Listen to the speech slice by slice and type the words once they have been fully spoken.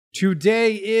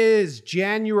Today is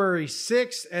January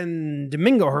 6th, and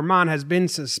Domingo Germán has been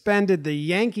suspended. The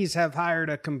Yankees have hired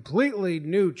a completely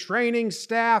new training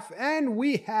staff, and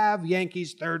we have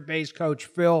Yankees third base coach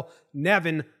Phil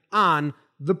Nevin on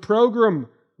the program.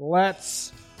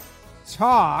 Let's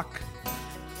talk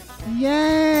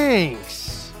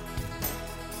Yanks.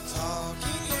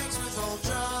 Talking Yanks with old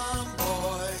John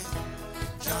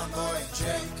Boy and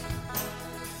Jake.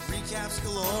 Recaps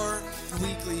galore and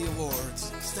weekly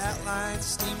awards. Stat lines,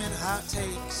 steaming hot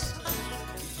takes.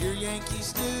 Get your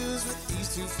Yankees news with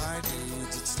these two fine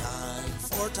dudes. It's time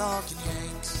for Talking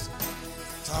Yanks.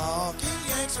 Talking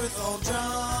Yanks with old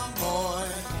John Boy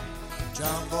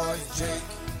and Jake.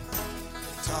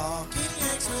 Talking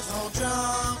Yanks with old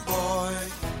John Boy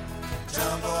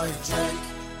and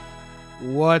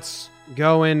Jake. What's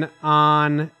going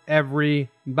on,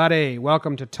 everybody?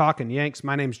 Welcome to Talking Yanks.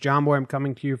 My name's John Boy. I'm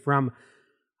coming to you from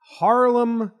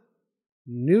Harlem,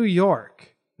 New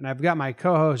York. And I've got my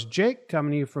co-host Jake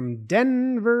coming to you from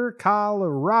Denver,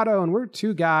 Colorado. And we're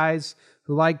two guys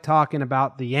who like talking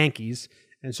about the Yankees.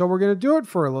 And so we're going to do it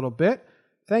for a little bit.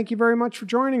 Thank you very much for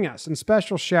joining us. And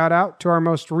special shout out to our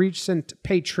most recent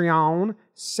Patreon,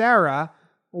 Sarah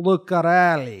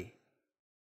Lucarelli.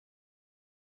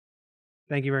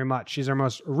 Thank you very much. She's our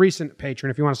most recent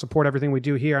patron. If you want to support everything we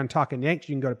do here on Talking Yanks,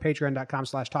 you can go to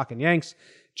patreon.com/TalkingYanks.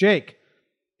 Jake,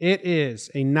 it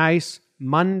is a nice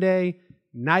Monday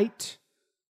night.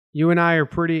 You and I are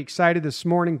pretty excited this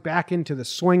morning, back into the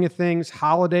swing of things.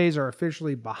 Holidays are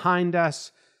officially behind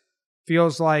us.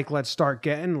 Feels like let's start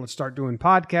doing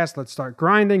podcasts, let's start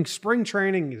grinding. Spring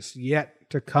training is yet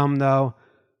to come, though,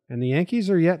 and the Yankees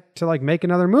are yet to make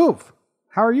another move.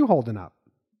 How are you holding up?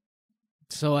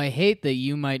 So I hate that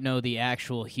you might know the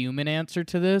actual human answer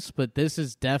to this, but this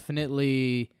is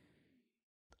definitely,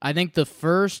 I think, the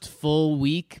first full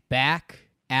week back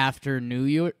after New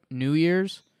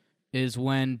Year's is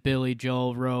when Billy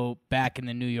Joel wrote Back in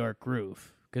the New York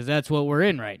Groove, because that's what we're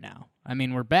in right now. I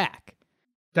mean, we're back.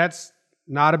 That's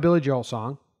not a Billy Joel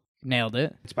song. Nailed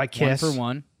it. It's by Kiss. 1 for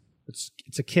 1. It's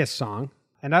a Kiss song.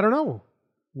 And I don't know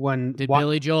when... Did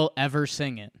Billy Joel ever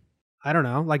sing it? I don't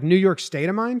know. New York State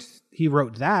of Mind, he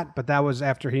wrote that, but that was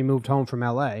after he moved home from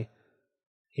L.A.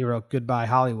 He wrote Goodbye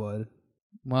Hollywood.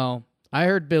 Well, I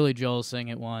heard Billy Joel sing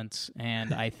it once,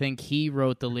 and I think he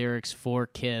wrote the lyrics for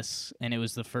Kiss, and it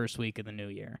was the first week of the new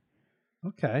year.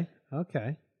 Okay.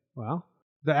 Well,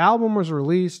 the album was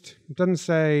released. It didn't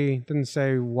say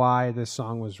why this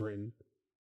song was written.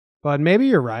 But maybe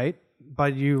you're right,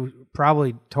 but you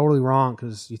probably totally wrong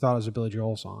because you thought it was a Billy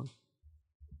Joel song.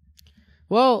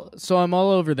 Well, so I'm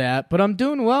all over that, but I'm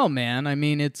doing well, man. I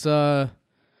mean, it's, tough.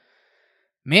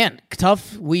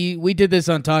 We did this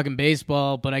on Talking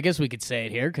Baseball, but I guess we could say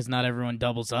it here because not everyone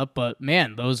doubles up. But,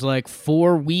 man, those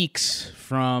 4 weeks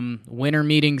from winter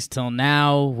meetings till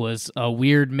now was a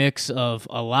weird mix of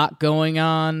a lot going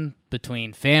on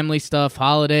between family stuff,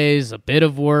 holidays, a bit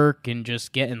of work, and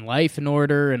just getting life in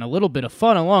order and a little bit of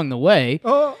fun along the way.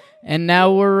 Oh. And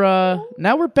now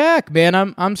we're back, man.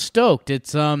 I'm stoked.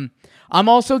 It's, I'm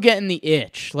also getting the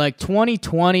itch.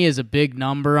 2020 is a big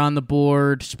number on the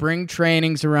board. Spring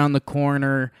training's around the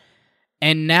corner.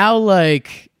 And now,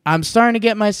 I'm starting to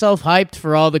get myself hyped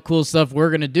for all the cool stuff we're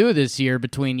going to do this year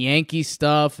between Yankee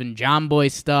stuff and John Boy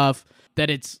stuff. That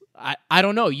it's, I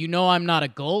don't know. I'm not a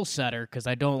goal setter because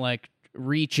I don't like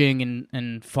reaching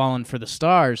and falling for the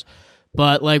stars.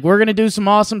 But, we're going to do some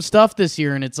awesome stuff this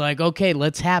year. And it's okay,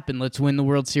 let's happen. Let's win the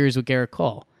World Series with Gerrit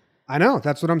Cole. I know.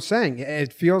 That's what I'm saying.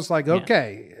 It feels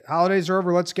okay, holidays are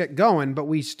over, let's get going, but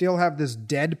we still have this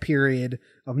dead period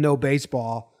of no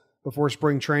baseball before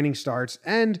spring training starts,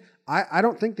 and I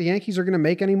don't think the Yankees are going to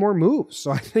make any more moves.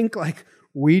 So I think,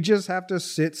 we just have to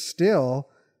sit still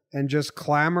and just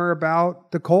clamor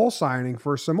about the Cole signing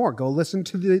for some more. Go listen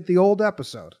to the old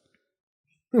episode.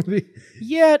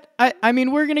 Yeah, I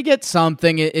mean, we're gonna get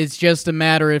something. It's just a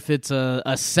matter if it's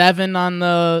a 7 on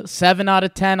the 7 out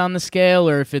of 10 on the scale,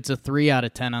 or if it's a 3 out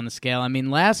of 10 on the scale. I mean,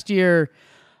 last year,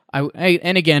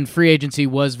 and again, free agency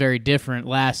was very different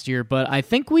last year, but I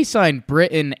think we signed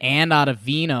Britton and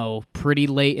Ottavino pretty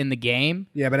late in the game.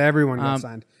 Yeah, but everyone got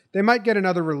signed. They might get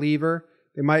another reliever.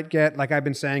 They might get, like I've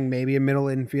been saying, maybe a middle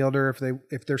infielder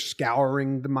if they're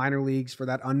scouring the minor leagues for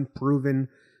that unproven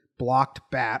blocked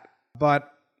bat. But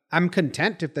I'm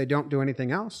content if they don't do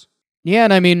anything else. Yeah,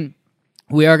 and I mean,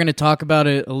 we are going to talk about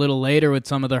it a little later with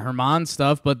some of the Germán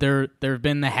stuff, but there have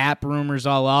been the Happ rumors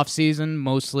all offseason,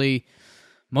 mostly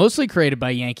created by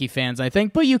Yankee fans, I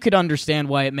think, but you could understand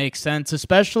why it makes sense,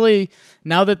 especially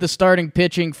now that the starting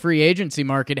pitching free agency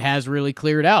market has really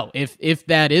cleared out. If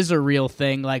that is a real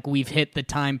thing, we've hit the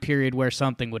time period where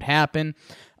something would happen.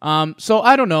 So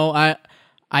I don't know.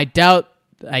 I doubt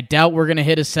we're gonna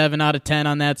hit a 7 out of 10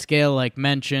 on that scale, like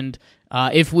mentioned.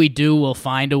 If we do, we'll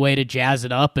find a way to jazz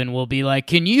it up, and we'll be like,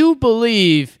 "Can you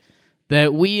believe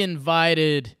that we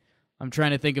invited?" I'm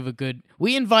trying to think of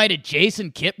we invited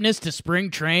Jason Kipnis to spring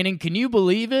training. Can you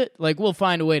believe it? Like, we'll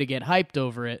find a way to get hyped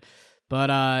over it.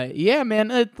 But yeah,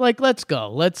 man, let's go.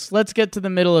 Let's get to the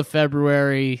middle of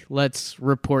February. Let's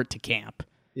report to camp.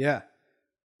 Yeah.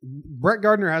 Brett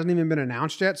Gardner hasn't even been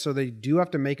announced yet, so they do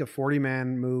have to make a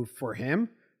 40-man move for him.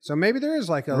 So maybe there is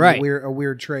like a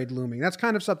weird trade looming. That's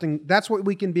kind of something. That's what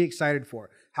we can be excited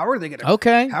for. How are they going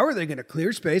to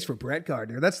clear space for Brett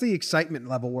Gardner? That's the excitement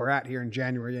level we're at here in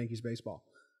January Yankees baseball.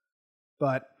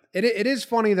 But it is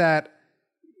funny that,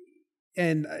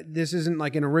 and this isn't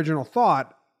like an original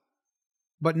thought,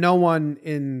 but no one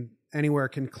in anywhere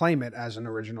can claim it as an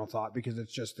original thought because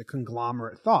it's just a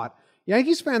conglomerate thought.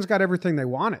 Yankees fans got everything they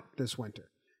wanted this winter.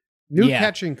 New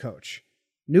catching coach,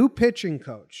 new pitching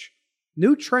coach,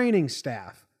 new training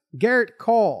staff, Garrett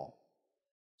Cole.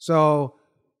 So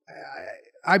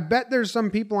I bet there's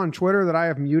some people on Twitter that I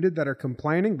have muted that are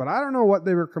complaining, but I don't know what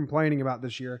they were complaining about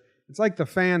this year. It's like the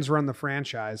fans run the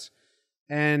franchise.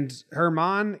 And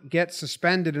Herman gets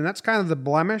suspended, and that's kind of the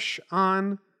blemish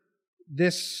on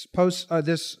this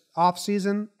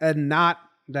offseason, and not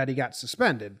that he got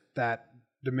suspended, that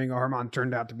Domingo Herman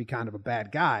turned out to be kind of a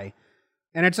bad guy.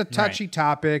 And it's a touchy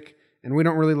topic, and we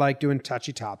don't really like doing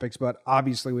touchy topics, but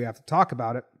obviously we have to talk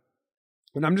about it.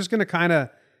 And I'm just going to kind of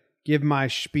give my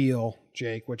spiel,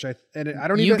 Jake, which I don't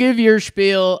even... You give your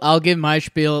spiel, I'll give my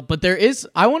spiel, but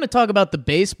I want to talk about the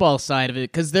baseball side of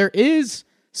it, because there is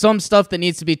some stuff that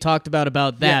needs to be talked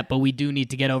about that, but we do need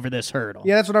to get over this hurdle.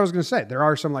 Yeah, that's what I was going to say. There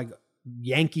are some like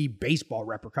Yankee baseball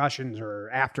repercussions or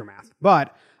aftermath,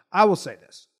 but I will say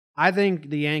this. I think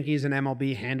the Yankees and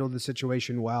MLB handled the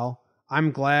situation well.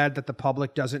 I'm glad that the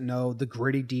public doesn't know the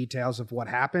gritty details of what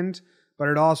happened, but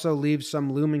it also leaves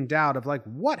some looming doubt of like,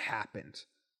 what happened?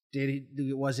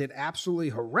 Was it absolutely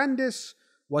horrendous?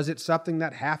 Was it something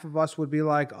that half of us would be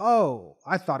like, oh,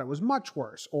 I thought it was much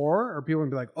worse? Or people would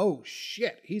be like, oh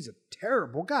shit, he's a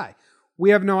terrible guy.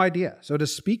 We have no idea. So to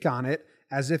speak on it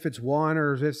as if it's one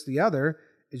or if it's the other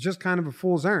is just kind of a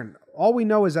fool's errand. All we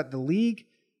know is that the league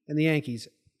and the Yankees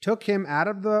took him out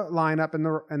of the lineup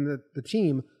and the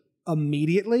team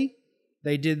immediately.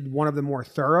 They did one of the more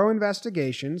thorough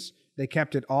investigations. They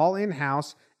kept it all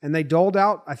in-house, and they doled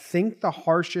out, I think, the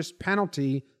harshest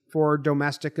penalty for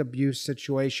domestic abuse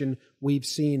situation we've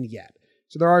seen yet.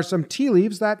 So there are some tea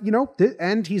leaves that,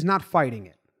 and he's not fighting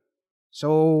it.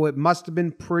 So it must have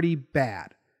been pretty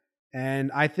bad.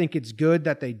 And I think it's good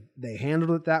that they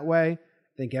handled it that way.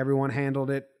 I think everyone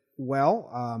handled it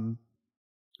well.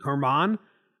 Herman,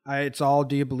 it's all,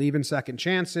 do you believe in second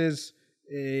chances?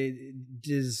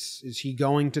 Is he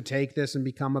going to take this and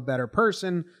become a better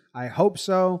person? I hope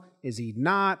so. Is he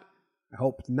not? I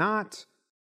hope not.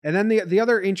 And then the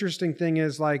other interesting thing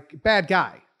is like bad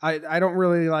guy. I don't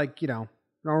really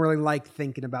like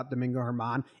thinking about Domingo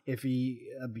Herman if he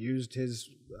abused his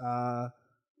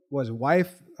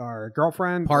wife or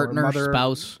girlfriend, partner, or mother,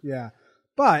 spouse. Yeah,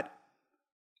 but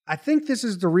I think this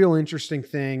is the real interesting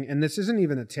thing, and this isn't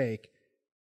even a take.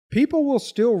 People will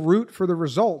still root for the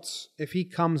results if he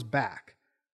comes back.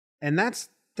 And that's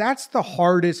the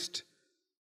hardest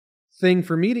thing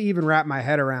for me to even wrap my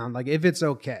head around, like if it's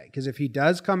okay. Because if he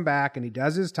does come back and he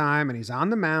does his time and he's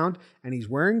on the mound and he's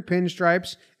wearing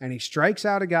pinstripes and he strikes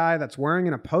out a guy that's wearing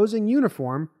an opposing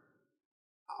uniform,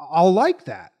 I'll like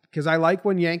that. Because I like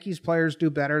when Yankees players do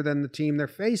better than the team they're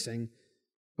facing.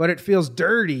 But it feels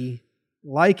dirty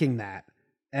liking that.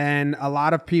 And a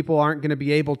lot of people aren't going to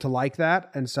be able to like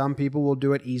that. And some people will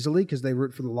do it easily because they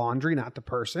root for the laundry, not the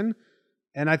person.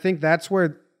 And I think that's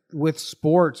where, with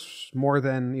sports, more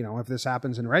than, if this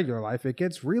happens in regular life, it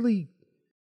gets really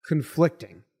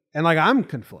conflicting. And like, I'm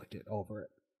conflicted over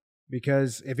it.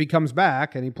 Because if he comes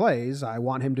back and he plays, I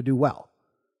want him to do well.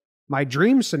 My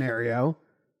dream scenario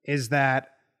is that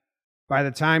by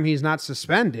the time he's not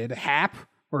suspended, Happ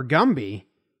or Gumby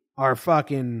are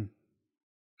fucking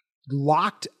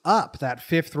locked up that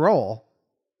fifth role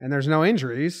and there's no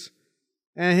injuries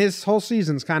and his whole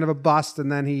season's kind of a bust,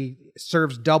 and then he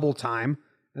serves double time,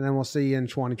 and then we'll see you in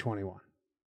 2021.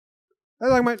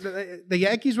 The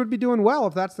Yankees would be doing well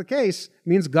if that's the case. It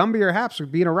means Gumby or Haps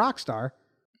would being a rock star.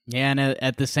 Yeah, and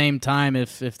at the same time,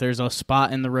 if there's a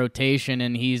spot in the rotation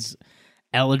and he's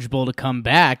eligible to come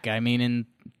back, I mean, in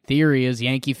theory, as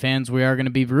Yankee fans, we are going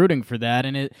to be rooting for that,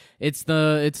 and it's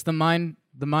the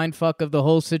mind fuck of the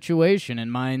whole situation,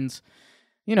 and mine's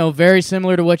very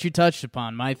similar to what you touched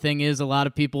upon. My thing is a lot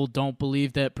of people don't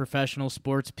believe that professional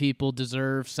sports people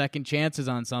deserve second chances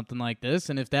on something like this.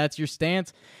 And if that's your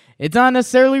stance, it's not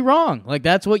necessarily wrong. Like,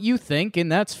 that's what you think,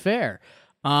 and that's fair.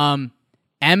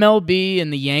 MLB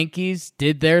and the Yankees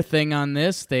did their thing on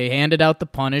this. They handed out the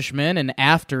punishment, and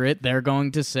after it, they're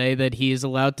going to say that he is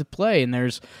allowed to play. And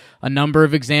there's a number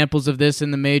of examples of this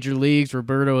in the major leagues.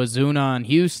 Roberto Ozuna in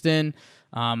Houston.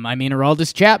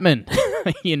 Aroldis Chapman,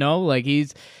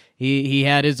 he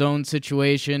had his own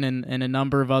situation and a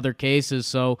number of other cases.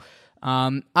 So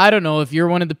I don't know if you're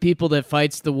one of the people that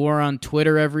fights the war on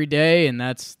Twitter every day, and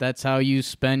that's how you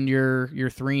spend your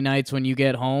 3 nights when you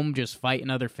get home, just fighting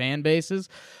other fan bases.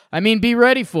 Be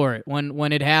ready for it.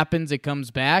 When it happens, it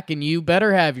comes back, and you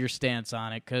better have your stance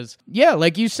on it. Because, yeah,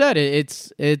 like you said,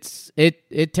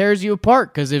 it tears you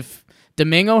apart. Because if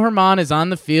Domingo Germán is on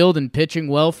the field and pitching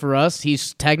well for us,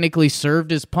 he's technically served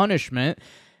his punishment,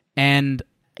 and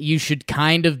you should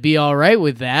kind of be all right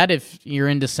with that if you're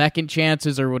into second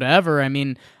chances or whatever.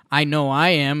 I know I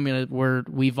am.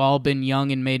 We've all been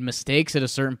young and made mistakes at a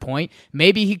certain point.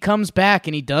 Maybe he comes back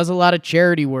and he does a lot of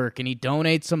charity work and he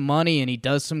donates some money and he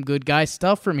does some good guy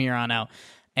stuff from here on out.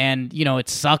 And, it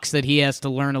sucks that he has to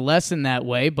learn a lesson that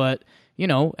way, but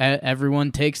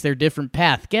everyone takes their different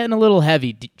path. Getting a little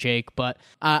heavy, Jake, but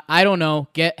I don't know.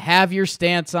 Have your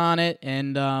stance on it,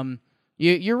 and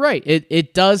you're right.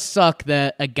 It does suck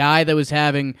that a guy that was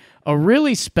having a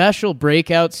really special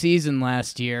breakout season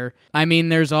last year,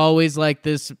 there's always like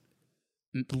this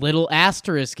little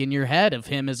asterisk in your head of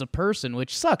him as a person,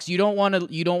 which sucks. You don't want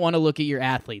to look at your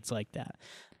athletes like that.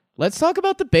 Let's talk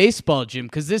about the baseball, Jim,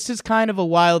 because this is kind of a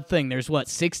wild thing. There's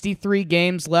 63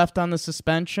 games left on the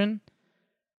suspension?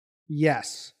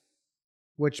 Yes.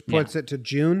 Which puts it to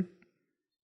June?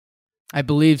 I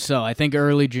believe so. I think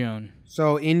early June.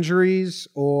 So injuries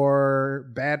or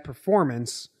bad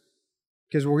performance,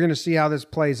 because we're going to see how this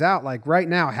plays out. Like right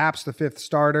now, Happ's the 5th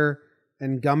starter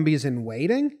and Gumby's in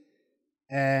waiting.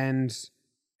 And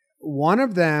one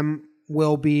of them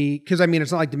will be, because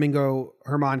it's not like Domingo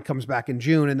Germán comes back in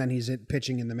June and then he's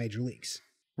pitching in the major leagues.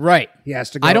 Right. He has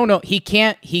to go. I don't know. He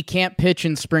can't pitch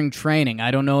in spring training.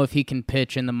 I don't know if he can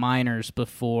pitch in the minors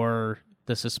before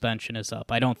the suspension is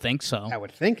up. I don't think so. I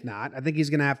would think not. I think he's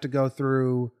going to have to go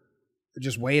through,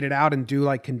 just wait it out and do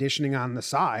like conditioning on the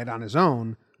side on his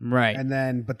own. Right.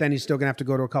 But then he's still going to have to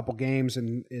go to a couple games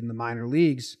in the minor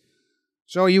leagues.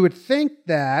 So you would think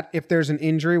that if there's an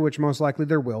injury, which most likely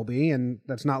there will be, and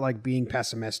that's not like being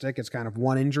pessimistic, it's kind of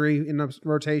one injury in the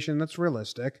rotation that's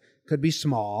realistic, could be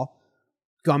small.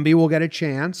 Gumby will get a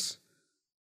chance.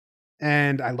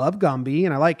 And I love Gumby,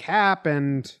 and I like Happ,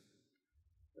 and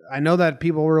I know that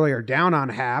people really are down on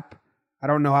Happ. I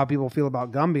don't know how people feel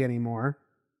about Gumby anymore.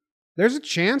 There's a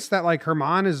chance that like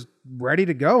Germán is ready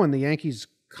to go, and the Yankees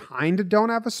kind of don't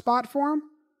have a spot for him.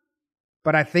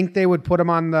 But I think they would put him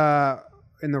in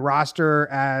the roster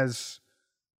as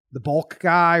the bulk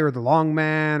guy or the long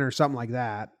man or something like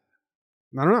that.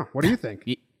 I don't know. What do you think?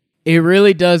 It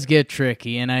really does get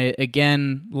tricky. And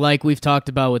again, like we've talked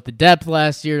about with the depth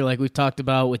last year, like we've talked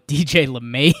about with DJ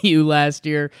LeMahieu last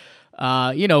year,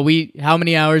 how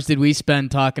many hours did we spend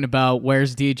talking about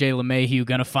where's DJ LeMahieu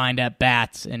going to find at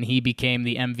bats? And he became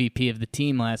the MVP of the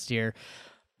team last year.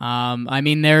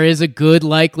 There is a good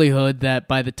likelihood that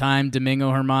by the time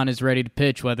Domingo Germán is ready to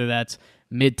pitch, whether that's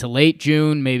mid to late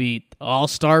June, maybe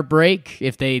all-star break,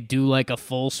 if they do like a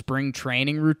full spring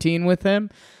training routine with him,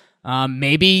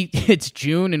 maybe it's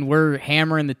June and we're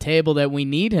hammering the table that we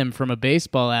need him from a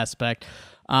baseball aspect.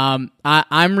 I'm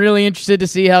really interested to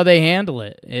see how they handle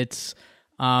it. It's,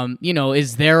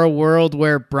 is there a world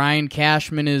where Brian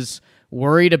Cashman is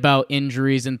worried about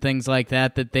injuries and things like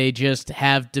that they just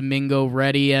have Domingo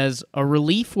ready as a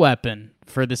relief weapon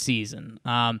for the season?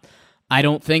 I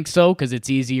don't think so, because it's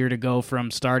easier to go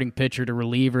from starting pitcher to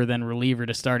reliever than reliever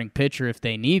to starting pitcher if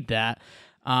they need that.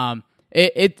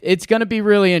 It's going to be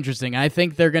really interesting. I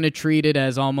think they're going to treat it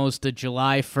as almost a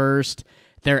July 1st.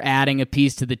 They're adding a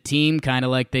piece to the team, kind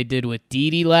of like they did with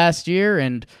Didi last year,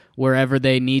 and wherever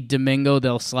they need Domingo,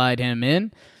 they'll slide him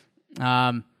in.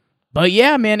 But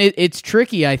yeah, man, it's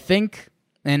tricky, I think,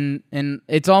 and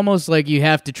it's almost like you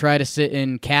have to try to sit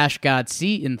in Cash God's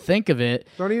seat and think of it.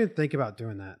 Don't even think about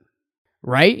doing that.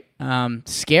 Right?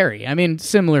 Scary.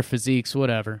 Similar physiques,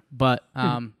 whatever, but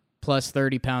plus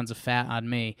 30 pounds of fat on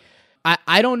me.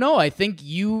 I don't know. I think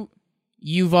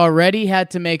you've already had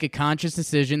to make a conscious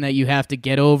decision that you have to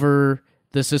get over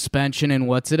the suspension and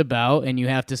what's it about, and you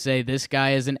have to say this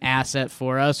guy is an asset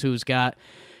for us who's got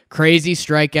crazy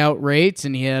strikeout rates,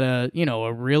 and he had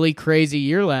a really crazy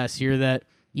year last year that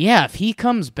yeah, if he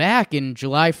comes back in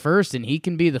July 1st and he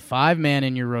can be the 5-man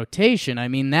in your rotation, I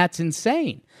mean, that's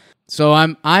insane. So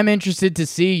I'm interested to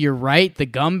see. You're right, the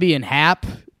Gumby and Hap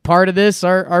part of this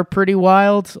are pretty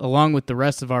wild, along with the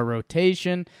rest of our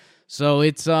rotation. So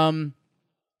it's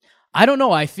I don't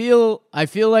know. I feel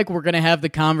like we're gonna have the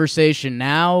conversation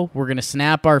now. We're gonna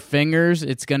snap our fingers.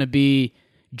 It's gonna be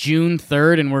June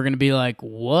 3rd, and we're gonna be like,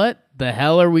 "What the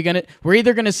hell are we gonna?" We're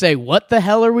either gonna say, "What the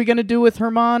hell are we gonna do with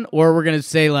Herman?" or we're gonna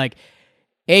say like,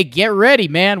 "Hey, get ready,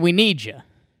 man. We need you."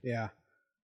 Yeah.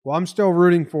 Well, I'm still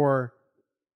rooting for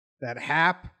that.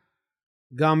 Hap,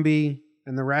 Gumby,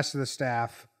 and the rest of the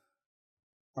staff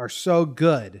are so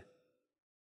good,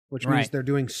 which means they're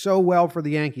doing so well for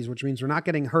the Yankees, which means we're not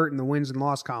getting hurt in the wins and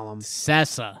loss column.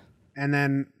 Sessa. And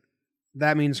then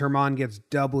that means Herman gets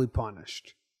doubly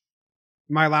punished.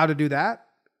 Am I allowed to do that?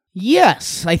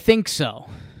 Yes, I think so.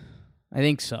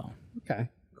 Okay,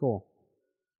 cool.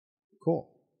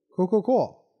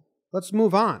 Let's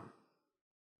move on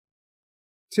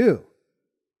to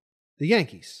the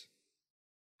Yankees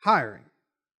hiring.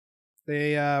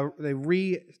 They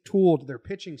retooled their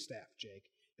pitching staff, Jake.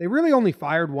 They really only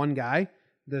fired one guy,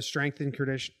 the strength and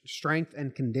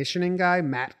conditioning guy,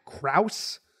 Matt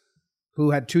Krause,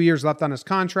 who had 2 years left on his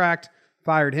contract.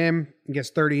 Fired him. I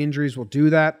guess 30 injuries will do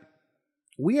that.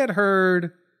 We had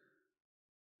heard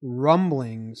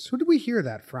rumblings. Who did we hear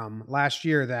that from last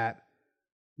year that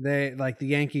the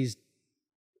Yankees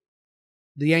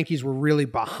were really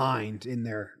behind in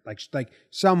their like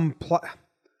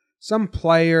some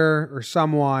player or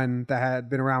someone that had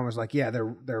been around was like, yeah,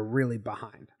 they're really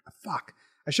behind. Fuck.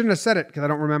 I shouldn't have said it because I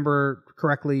don't remember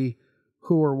correctly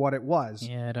who or what it was.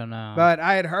 Yeah, I don't know. But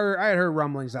I had heard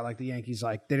rumblings that like the Yankees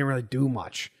they didn't really do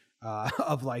much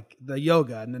of like the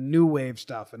yoga and the new wave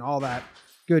stuff and all that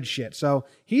good shit. So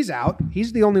he's out.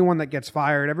 He's the only one that gets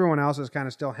fired. Everyone else is kind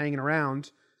of still hanging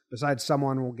around. Besides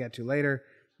someone we'll get to later.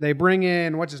 They bring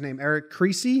in what's his name, Eric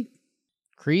Cressey.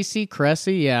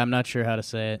 Cressey? Yeah, I'm not sure how to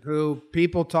say it. Who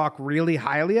people talk really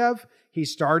highly of. He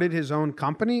started his own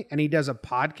company and he does a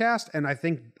podcast. And I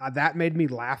think that made me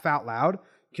laugh out loud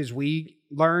because we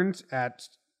learned at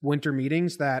winter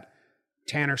meetings that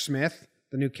Tanner Smith,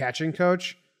 the new catching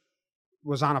coach,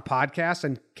 was on a podcast,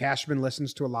 and Cashman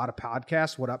listens to a lot of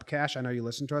podcasts. What up, Cash? I know you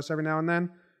listen to us every now and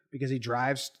then because he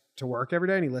drives to work every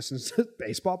day and he listens to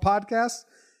baseball podcasts.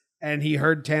 And he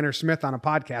heard Tanner Smith on a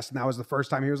podcast, and that was the first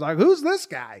time he was like, who's this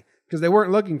guy? Because they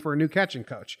weren't looking for a new catching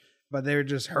coach, but they were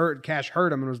just Cash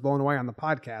heard him and was blown away on the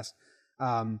podcast.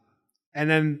 And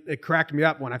then it cracked me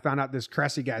up when I found out this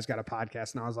Cressey guy's got a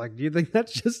podcast, and I was like, do you think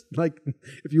that's just like,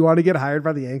 if you want to get hired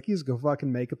by the Yankees, go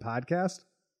fucking make a podcast?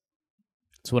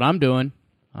 That's what I'm doing.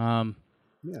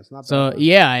 Yeah, it's not so bad.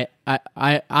 yeah,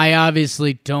 I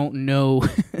obviously don't know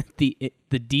the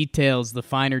details, the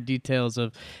finer details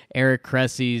of Eric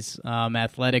Cressey's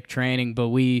athletic training, but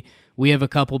we have a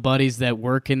couple buddies that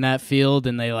work in that field,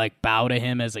 and they like bow to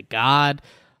him as a god.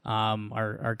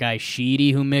 Our guy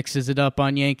Sheedy, who mixes it up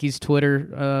on Yankees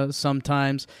Twitter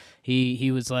sometimes, he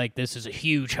was like, "This is a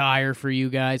huge hire for you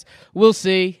guys." We'll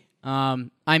see.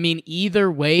 I mean,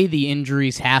 either way, the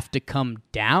injuries have to come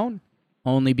down,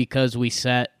 only because we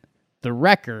set the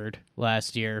record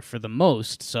last year for the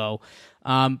most. So,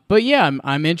 but yeah,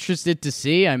 I'm interested to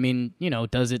see. I mean,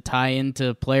 does it tie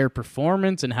into player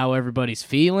performance and how everybody's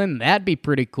feeling? That'd be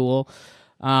pretty cool.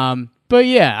 But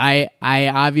yeah, I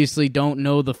obviously don't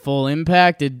know the full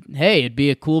impact. It'd be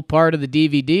a cool part of the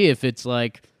DVD if it's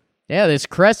like, yeah, this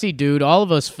Cressey dude, all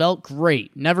of us felt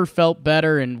great, never felt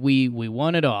better, and we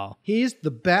won it all. He's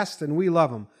the best, and we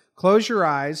love him. Close your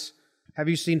eyes. Have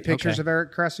you seen pictures of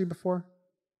Eric Cressey before?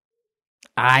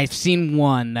 I've seen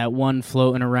that one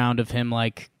floating around of him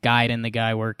like guiding the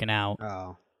guy working out.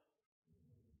 Oh.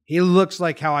 He looks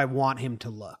like how I want him to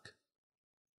look.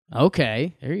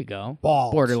 Okay, there you go.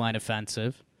 Bald. Borderline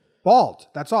offensive. Bald,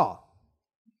 that's all.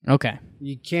 Okay.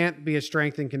 You can't be a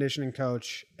strength and conditioning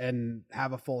coach and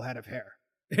have a full head of hair.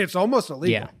 It's almost illegal.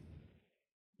 Yeah.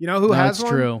 You know who has that's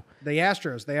one? True. The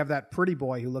Astros. They have that pretty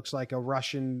boy who looks like a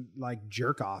Russian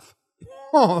jerk off.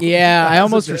 Yeah, I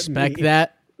almost respect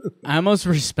that. I almost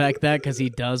respect that because he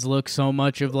does look so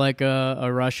much of like a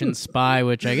Russian spy,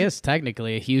 which I guess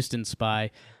technically a Houston spy.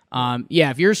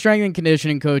 Yeah, if you're a strength and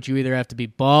conditioning coach, you either have to be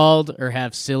bald or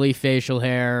have silly facial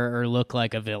hair or look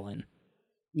like a villain.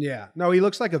 Yeah. No, he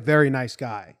looks like a very nice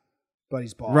guy, but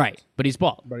he's bald. Right, but he's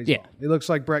bald. Bald. He looks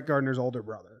like Brett Gardner's older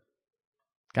brother.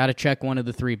 Got to check one of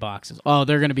the 3 boxes. Oh,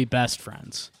 they're going to be best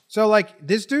friends. So,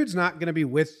 this dude's not going to be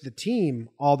with the team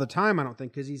all the time, I don't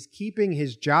think, because he's keeping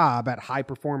his job at high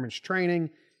performance training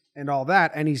and all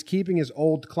that, and he's keeping his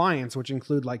old clients, which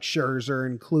include Scherzer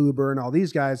and Kluber and all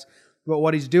these guys. But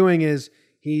what he's doing is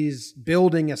he's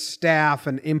building a staff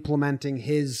and implementing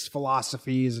his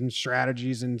philosophies and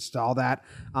strategies and all that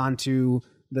onto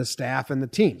the staff and the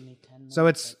team. So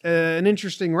it's an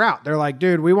interesting route. They're like,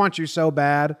 dude, we want you so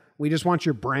bad. We just want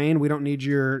your brain. We don't need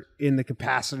you in the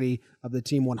capacity of the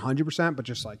team 100%, but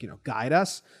just like, guide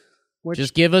us.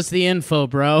 Just give us the info,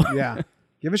 bro. Yeah.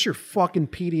 Give us your fucking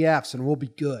PDFs and we'll be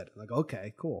good. Like,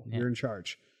 okay, cool. Yeah. You're in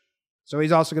charge. So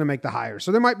he's also going to make the hire.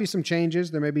 So there might be some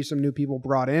changes. There may be some new people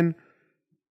brought in.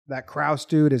 That Krause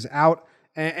dude is out.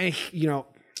 And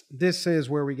this is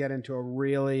where we get into a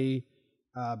really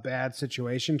bad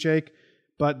situation, Jake.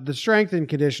 But the strength and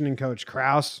conditioning coach,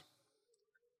 Krause,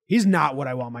 he's not what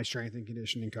I want my strength and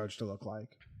conditioning coach to look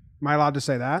like. Am I allowed to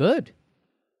say that? Good.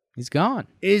 He's gone.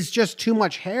 Is just too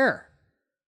much hair.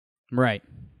 Right.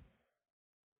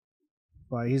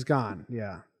 But he's gone,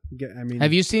 yeah. I mean,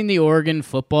 have you seen the Oregon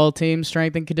football team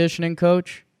strength and conditioning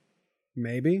coach?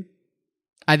 Maybe.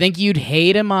 I think you'd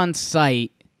hate him on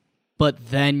sight,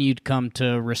 but then you'd come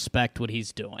to respect what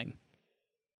he's doing.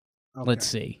 Okay. Let's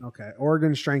see. Okay.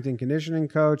 Oregon strength and conditioning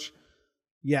coach.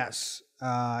 Yes.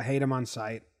 Hate him on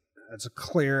sight. That's a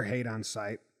clear hate on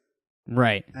sight.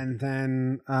 Right. And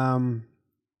then,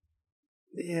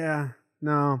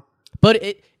 no.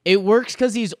 But it works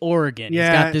because he's Oregon. Yeah.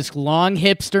 He's got this long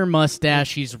hipster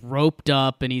mustache. He's roped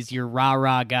up, and he's your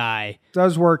rah-rah guy.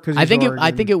 Does work because I think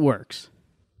it works.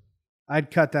 I'd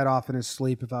cut that off in his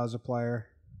sleep if I was a player.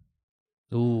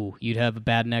 Ooh, you'd have a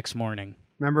bad next morning.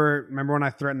 Remember when I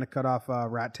threatened to cut off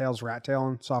Rat Tail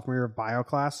in sophomore year of bio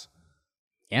class?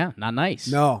 Yeah, not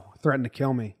nice. No, threatened to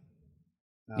kill me.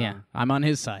 Yeah, I'm on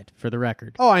his side, for the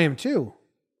record. Oh, I am too.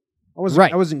 I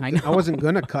wasn't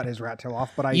gonna cut his rat tail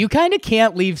off, but You kind of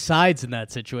can't leave sides in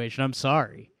that situation. I'm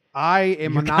sorry.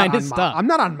 I'm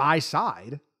not on my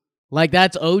side. Like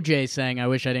that's OJ saying, "I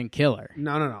wish I didn't kill her."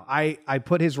 No. I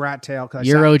put his rat tail because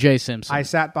you're OJ Simpson. I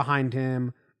sat behind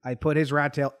him. I put his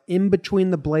rat tail in between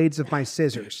the blades of my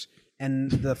scissors, and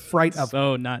the fright of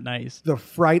not nice. The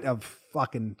fright of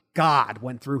fucking God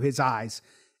went through his eyes.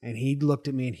 And he looked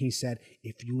at me and he said,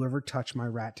 if you ever touch my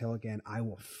rat tail again, I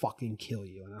will fucking kill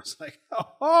you. And I was like,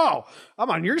 oh,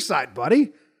 I'm on your side,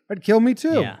 buddy. That'd kill me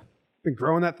too. Yeah. Been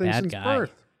growing that thing Bad since guy.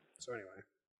 birth. So anyway,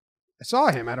 I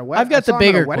saw him at a wedding. I've got the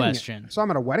bigger question. I saw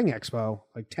him at a wedding expo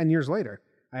like 10 years later.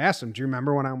 I asked him, do you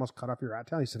remember when I almost cut off your rat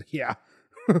tail? He said, yeah.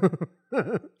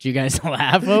 Did you guys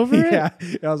laugh over it? Yeah.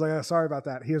 I was like, sorry about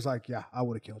that. He was like, yeah, I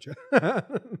would have killed you.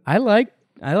 I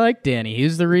like Danny.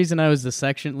 He's the reason I was the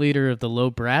section leader of the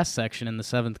low brass section in the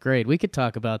 7th grade. We could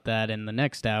talk about that in the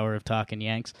next hour of Talking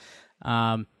Yanks.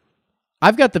 I've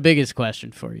got the biggest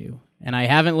question for you, and I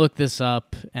haven't looked this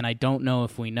up, and I don't know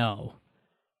if we know.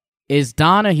 Is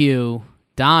Dono,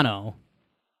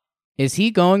 is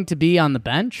he going to be on the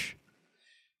bench?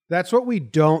 That's what we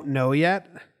don't know yet.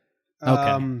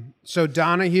 Okay. So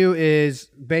Donahue is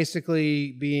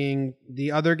basically being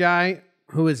the other guy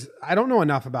who is, I don't know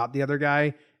enough about the other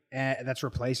guy that's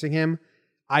replacing him.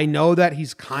 I know that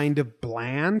he's kind of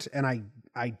bland, and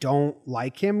I don't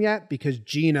like him yet because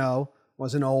Gino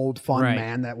was an old, fun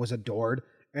man that was adored.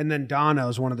 And then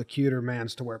Dono's one of the cuter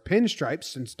mans to wear pinstripes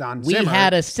since Don Zimmer. We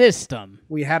had a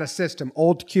system.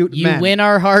 Old, cute you men. You win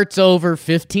our hearts over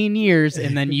 15 years,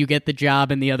 and then you get the job,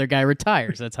 and the other guy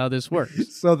retires. That's how this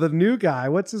works. So the new guy,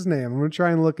 what's his name? I'm going to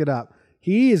try and look it up.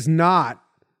 He is not,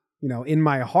 in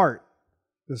my heart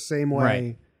the same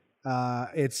way. Right.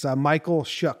 It's Michael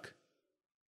Shook.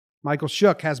 Michael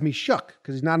Shook has me shook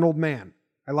because he's not an old man.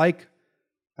 I like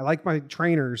my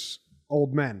trainers,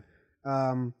 old men.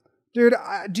 Dude,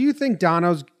 do you think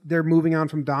they're moving on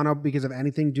from Dono because of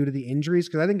anything due to the injuries?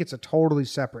 Because I think it's a totally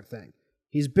separate thing.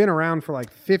 He's been around for like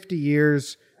 50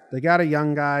 years. They got a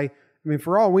young guy. I mean,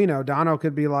 for all we know, Dono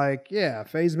could be like, yeah,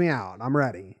 phase me out. I'm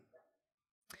ready.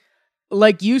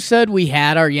 Like you said, we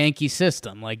had our Yankee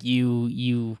system. Like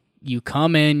you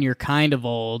come in, you're kind of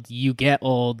old, you get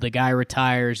old, the guy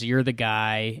retires, you're the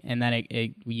guy, and then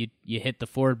you hit the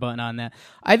forward button on that.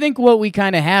 I think what we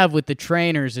kind of have with the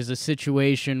trainers is a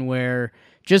situation where,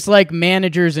 just like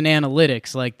managers and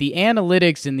analytics, like the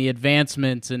analytics and the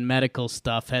advancements in medical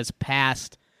stuff has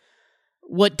passed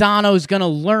what Dono's going to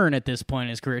learn at this point in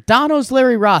his career. Dono's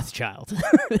Larry Rothschild.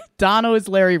 Dono is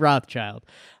Larry Rothschild.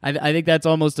 I think that's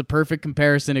almost a perfect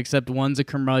comparison, except one's a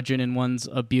curmudgeon and one's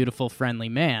a beautiful, friendly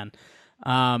man.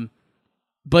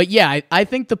 But yeah, I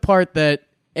think the part that,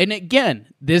 and again,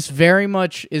 this very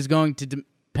much is going to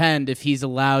depend if he's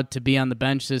allowed to be on the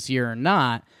bench this year or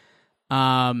not.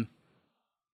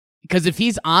 Because if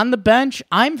he's on the bench,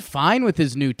 I'm fine with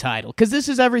his new title. Because this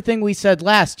is everything we said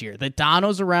last year. That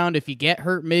Dono's around if you get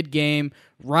hurt mid-game,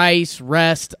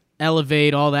 rest.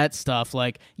 elevate, all that stuff.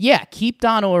 Like, yeah, keep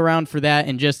Dono around for that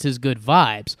and just his good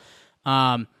vibes.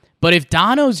 But if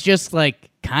Dono's just like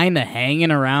kind of hanging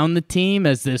around the team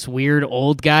as this weird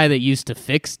old guy that used to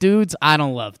fix dudes, I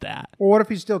don't love that. Well, what if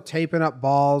he's still taping up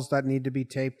balls that need to be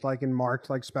taped like and marked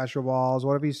like special balls?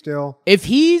 What if he's still... If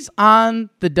he's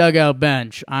on the dugout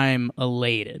bench, I'm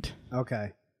elated.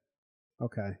 Okay.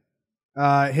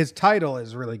 His title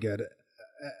is really good.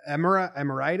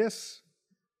 Emeritus?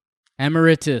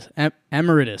 Emeritus.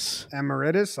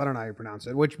 Emeritus? I don't know how you pronounce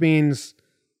it, which means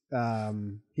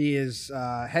he is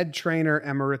head trainer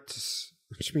emeritus,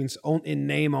 which means in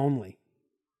name only.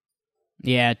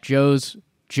 Yeah, Joe's,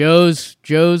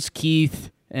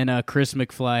 Keith, and Chris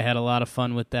McFly had a lot of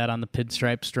fun with that on the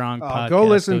Pinstripe Strong podcast. Go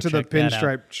listen to the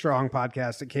Pinstripe Strong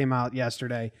podcast. It came out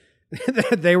yesterday.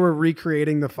 They were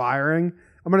recreating the firing.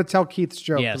 I'm going to tell Keith's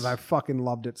joke because I fucking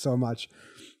loved it so much.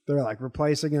 They're like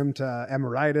replacing him to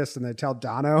Emeritus, and they tell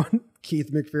Dono.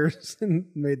 Keith McPherson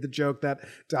made the joke that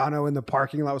Dono in the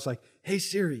parking lot was like, "Hey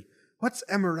Siri, what's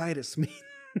Emeritus mean?"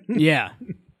 Yeah,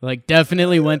 like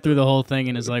definitely went through the whole thing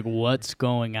and is like, "What's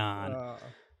going on?"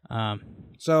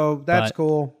 So that's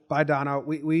cool. Bye, Dono.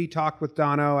 We talked with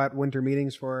Dono at winter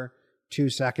meetings for 2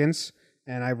 seconds,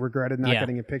 and I regretted not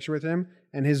getting a picture with him.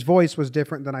 And his voice was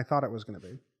different than I thought it was going to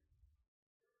be.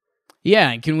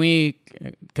 Yeah, and can we,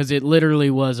 because it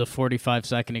literally was a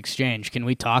 45-second exchange, can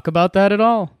we talk about that at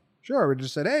all? Sure. We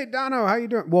just said, "Hey, Dono, how you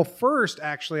doing?" Well, first,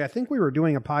 actually, I think we were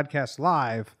doing a podcast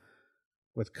live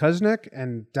with Kuznick,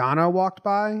 and Dono walked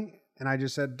by, and I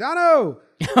just said, "Dono!"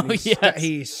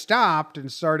 He stopped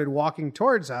and started walking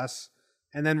towards us,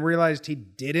 and then realized he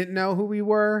didn't know who we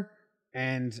were,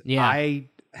 and I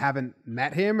haven't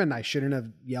met him, and I shouldn't have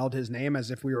yelled his name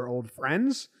as if we were old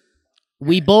friends.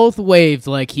 We both waved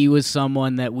like he was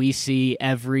someone that we see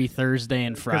every Thursday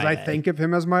and Friday. Because I think of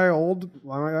him as my old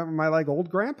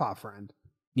grandpa friend.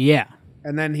 Yeah.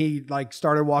 And then he like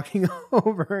started walking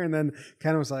over, and then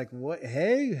kind of was like, "What?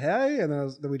 Hey," and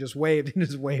then we just waved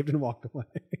and walked away.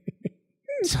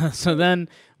 So then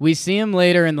we see him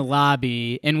later in the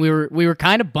lobby, and we were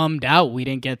kind of bummed out we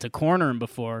didn't get to corner him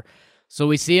before. So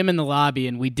we see him in the lobby,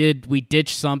 and we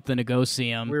ditched something to go see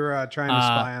him. We were trying to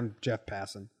spy on Jeff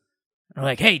Passan. We're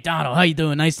like, "Hey, Donald, how you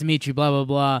doing? Nice to meet you, blah, blah,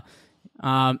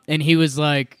 blah." And he was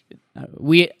like,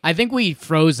 I think we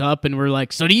froze up and we're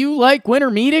like, "So do you like winter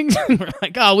meetings?" And we're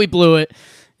like, "Oh, we blew it."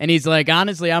 And he's like,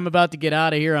 "Honestly, I'm about to get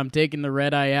out of here. I'm taking the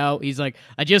red eye out." He's like,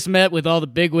 "I just met with all the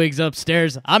bigwigs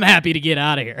upstairs. I'm happy to get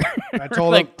out of here." I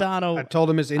told him, Donald, I told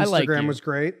him his Instagram was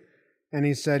great. And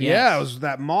he said, "Yeah, it was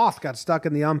that moth got stuck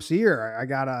in the ump's ear. I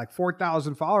got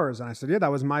 4,000 followers." And I said, "Yeah,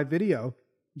 that was my video.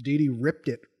 Didi ripped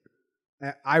it.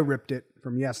 I ripped it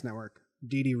from Yes Network.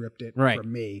 Didi ripped it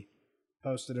from me.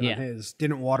 Posted it on his.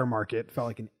 Didn't watermark it. Felt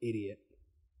like an idiot.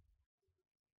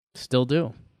 Still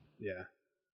do. Yeah.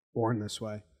 Born this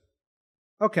way.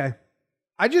 Okay.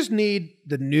 I just need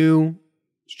the new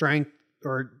strength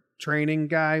or training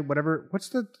guy, whatever. What's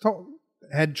the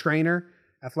head trainer,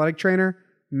 athletic trainer?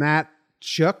 Matt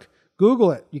Shook.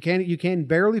 Google it. You can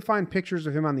barely find pictures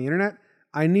of him on the internet.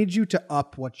 I need you to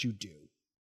up what you do.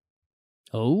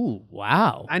 Oh,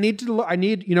 wow. I need,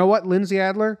 you know what, Lindsay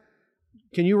Adler?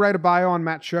 Can you write a bio on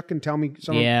Matt Shook and tell me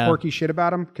some quirky shit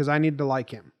about him? Because I need to like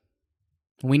him.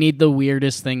 We need the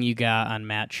weirdest thing you got on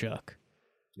Matt Shook.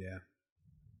 Yeah.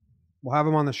 We'll have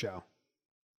him on the show.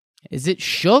 Is it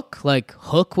Shook? Like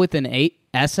hook with an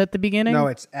S at the beginning? No,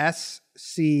 it's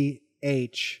SCHUK.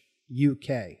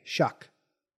 Shuck.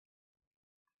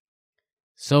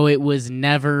 So it was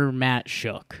never Matt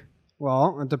Shook.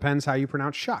 Well, it depends how you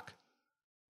pronounce Shuck.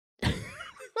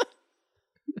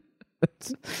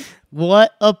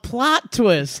 What a plot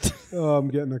twist. Oh, I'm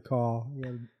getting a call.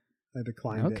 I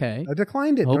declined it. Okay. I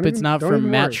declined it. Hope it's not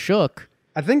from Matt Shook.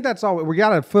 I think that's all. We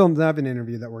got a Phil Nevin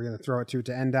interview that we're going to throw it to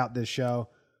end out this show.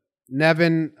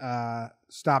 Nevin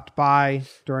stopped by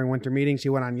during winter meetings. He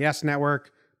went on Yes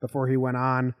Network before he went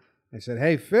on. I said,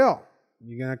 "Hey, Phil,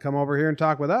 you going to come over here and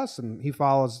talk with us?" And he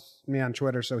follows me on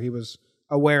Twitter, so he was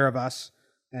aware of us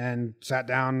and sat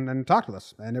down and talked with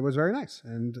us. And it was very nice.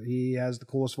 And he has the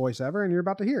coolest voice ever, and you're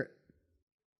about to hear it.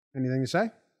 Anything to say?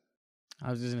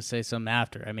 I was just going to say something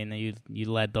after. I mean,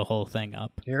 you led the whole thing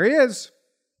up. Here he is.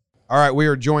 All right, we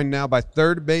are joined now by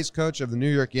third base coach of the New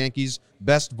York Yankees,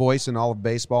 best voice in all of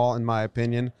baseball, in my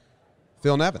opinion,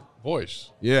 Phil Nevin.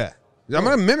 Voice? Yeah. I'm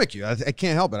going to mimic you. I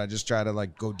can't help it. I just try to,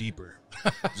 go deeper.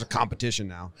 There's a competition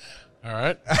now. All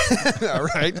right. All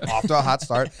right. Off to a hot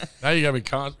start. Now you got me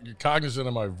cognizant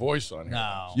of my voice on here.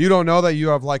 No. You don't know that you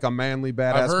have, a manly,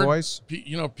 badass voice?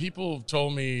 People have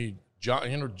told me,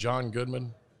 John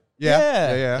Goodman.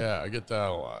 Yeah. Yeah, I get that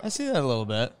a lot. I see that a little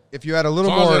bit. If you had a As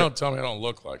little long as they more, don't tell me I don't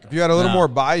look like if him. you had a little No. more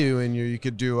Bayou in you, you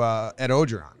could do Ed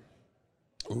Ogeron.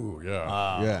 Ooh,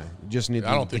 yeah. Yeah, you just need.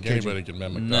 I don't think the anybody can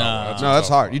mimic No. that. No, that's a tough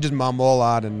hard. one. You just mumble a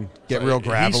lot and get real He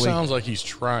gravelly. sounds like he's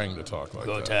trying to talk like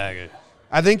that. Taggart.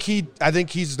 I think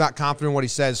he's not confident in what he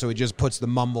says, so he just puts the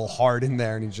mumble hard in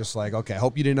there, and he's just like, okay,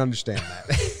 hope you didn't understand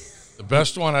that. The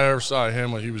best one I ever saw of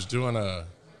him when he was doing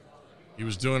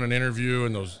an interview,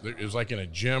 and it was like in a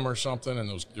gym or something, and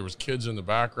there was kids in the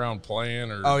background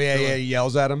playing. Or Oh yeah, doing- he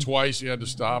yells at him. Twice he had to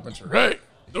stop and say, "Hey,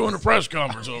 doing a press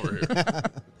conference over here."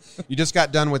 You just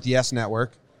got done with Yes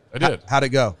Network. I did. How'd it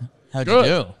go? How'd Good.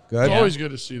 you do? Good. It's always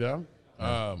good to see them.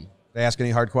 They ask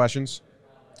any hard questions?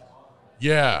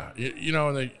 Yeah, you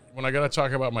know, when I got to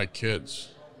talk about my kids.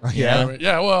 Oh, You know what I mean?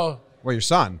 Yeah, well, Well, your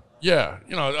son. yeah,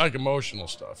 you know, like emotional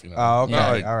stuff. You know. Oh, okay.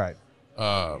 Like, All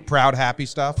right. Proud, happy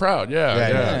stuff. proud. Yeah, Yeah,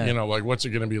 yeah, yeah. You know, like what's it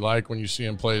going to be like when you see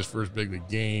him play his first big league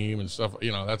game and stuff.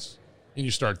 You know, and you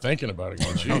start thinking about it.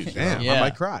 Going, geez, you know, Damn, Yeah. I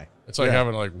might cry. it's like Yeah.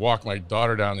 having to like walk my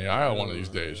daughter down the aisle one of these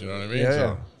days. You know what I mean? Yeah,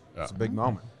 So, yeah. It's a big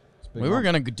moment. It's a big We were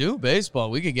moment. gonna do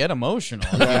baseball. We could get emotional.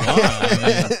 If you want.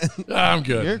 I mean, I'm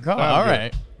good. Your call. I'm All good.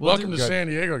 right. We'll Welcome do- to San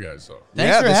Diego, guys. So Thanks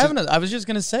Yeah, for this having us. I was just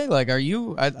gonna say, like, are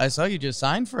you? I saw you just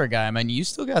signed for a guy. I mean, you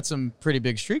still got some pretty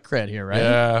big street cred here, right?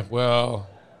 yeah, well,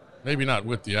 maybe not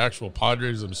with the actual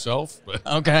Padres themselves, but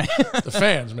Okay. the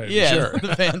fans maybe. yeah, Sure.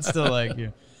 the fans still like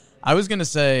you. I was gonna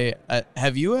say,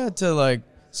 have you had to like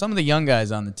some of the young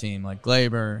guys on the team, like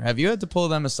Glaber? Have you had to pull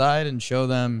them aside and show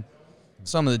them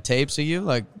some of the tapes of you?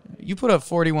 Like, you put up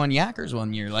 41 yackers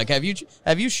one year. Like, have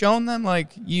you shown them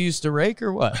like you used to rake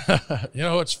or what? You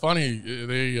know, it's funny.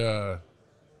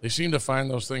 They seem to find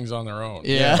those things on their own.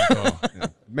 Yeah. So,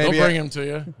 Maybe they'll bring him to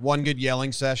you. one good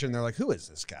yelling session. They're like, "Who is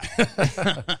this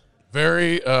guy?"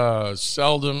 Very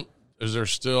seldom is there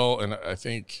still, and I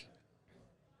think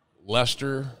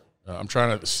Lester. I'm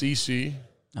trying to CC.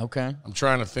 Okay. I'm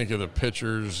trying to think of the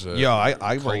pitchers. Yeah,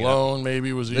 I bring it up. Cologne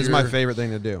maybe was. This is my favorite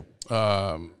thing to do.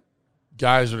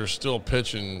 Guys that are still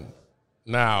pitching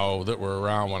now that were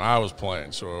around when I was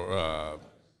playing. So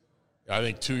I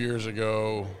think 2 years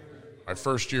ago, my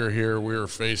first year here, we were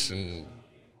facing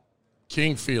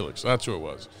King Felix. That's who it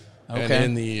was. Okay.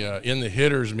 And in the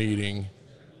hitters meeting,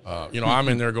 you know, I'm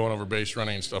in there going over base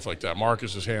running and stuff like that.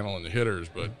 Marcus is handling the hitters,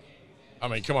 but I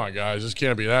mean, come on, guys, this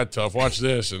can't be that tough. Watch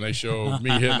this, and they show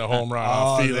me hitting a home run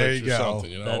off Oh, Felix there you or go.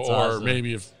 something, you know, That's or awesome.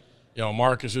 maybe if you know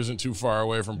Marcus isn't too far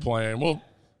away from playing. Well,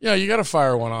 yeah, you got to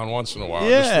fire one on once in a while,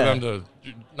 just for Yeah. them to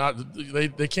not.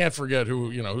 They can't forget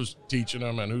who's teaching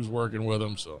them and who's working with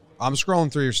them. So I'm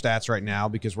scrolling through your stats right now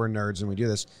because we're nerds and we do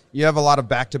this. You have a lot of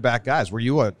back-to-back guys. Were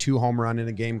you a 2 home run in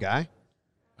a game guy?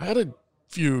 I had a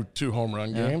few 2 home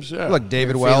run games. Yeah, Look,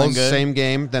 David You're feeling Wells, good? same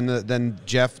game. Then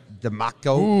Jeff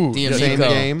DeMacco, Ooh, same D'Amico.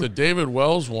 game. The David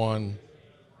Wells one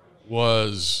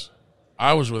was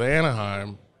I was with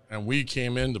Anaheim and we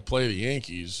came in to play the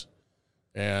Yankees,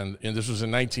 and this was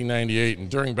in 1998. And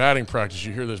during batting practice,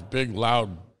 you hear this big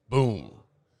loud boom,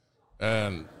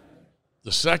 and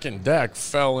the second deck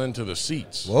fell into the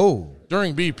seats Whoa.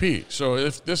 during BP. So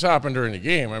if this happened during the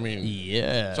game, I mean,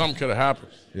 Yeah. something could have happened.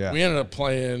 Yeah. We ended up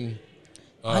playing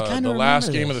I kinda the last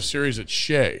remember game of the this. series at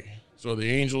Shea. So the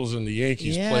Angels and the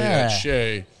Yankees played Yeah. at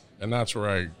Shea, and that's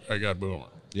where I got Boomer.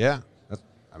 Yeah.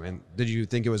 I mean, did you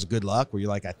think it was good luck? Were you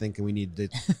like, I think we need to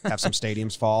have some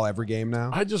stadiums fall every game now?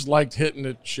 I just liked hitting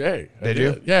at Shea. I Did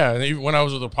you? Yeah, and even when I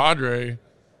was with the Padre,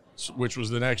 which was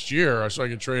the next year, so I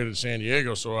get traded to San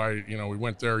Diego. So we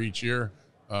went there each year.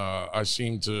 I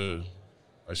seemed to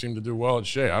do well at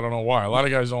Shea. I don't know why. A lot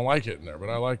of guys don't like hitting there, but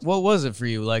I liked it. What was it for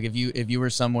you? Like, if you were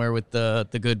somewhere with the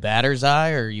good batter's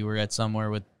eye, or you were at somewhere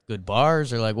with good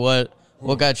bars, or like what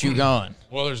got you going?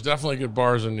 Well, there's definitely good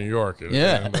bars in New York.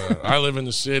 Yeah. And, I live in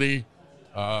the city.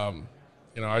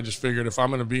 I just figured if I'm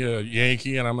going to be a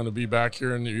Yankee and I'm going to be back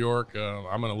here in New York,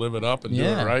 I'm going to live it up and do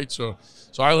Yeah. it right. So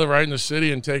I live right in the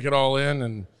city and take it all in.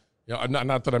 And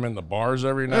not that I'm in the bars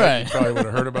every night. Right. You probably would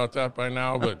have heard about that by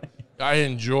now. But I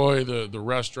enjoy the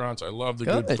restaurants. I love the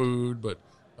good Good. food. But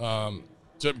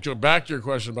to go back to your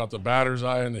question about the batter's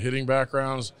eye and the hitting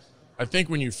backgrounds, I think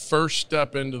when you first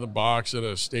step into the box at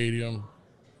a stadium,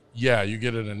 yeah, you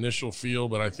get an initial feel,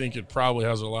 but I think it probably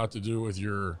has a lot to do with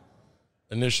your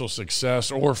initial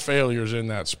success or failures in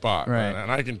that spot. Right.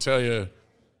 And I can tell you,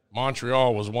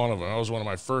 Montreal was one of them. That was one of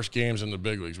my first games in the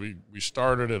big leagues. We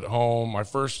started at home. My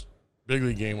first big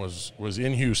league game was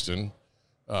in Houston,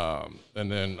 and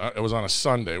then it was on a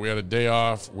Sunday. We had a day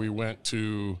off. We went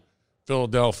to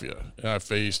Philadelphia, and I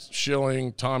faced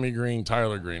Schilling, Tommy Green,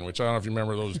 Tyler Green, which I don't know if you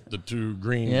remember the 2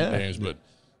 Green Yeah. names, but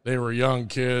they were young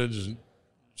kids,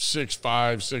 6'5",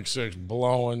 6'6",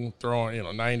 blowing,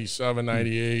 throwing, 97,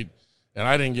 98. And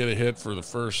I didn't get a hit for the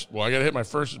first – well, I got to hit my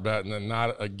first at bat and then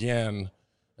not again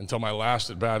until my last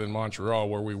at bat in Montreal,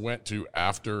 where we went to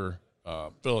after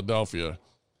Philadelphia.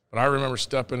 But I remember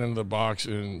stepping into the box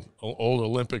in old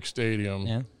Olympic Stadium.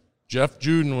 Yeah. Jeff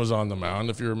Juden was on the mound,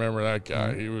 if you remember that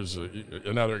guy. He was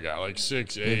another guy, like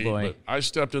 6'8". But I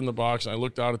stepped in the box, and I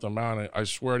looked out at the mound, and I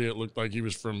swear to you, it looked like he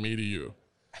was from Me to You.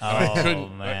 I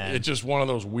couldn't. Man. It's just one of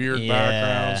those weird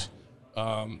backgrounds.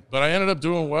 But I ended up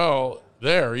doing well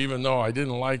there, even though I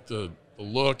didn't like the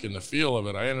look and the feel of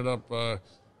it. I ended up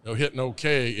hitting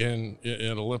okay in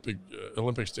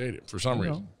Olympic Stadium for some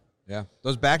reason. Yeah,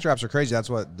 those backdrops are crazy. That's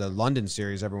what the London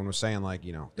series, everyone was saying, like,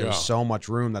 there was so much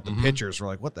room that the pitchers were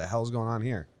like, what the hell's going on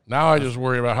here? Now I just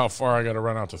worry about how far I got to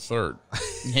run out to third.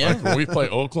 Yeah. Like when we play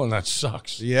Oakland, that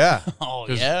sucks. Yeah. Oh,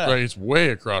 'Cause, yeah. right, it's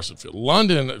way across the field.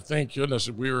 London, thank goodness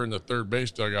we were in the third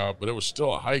base dugout, but it was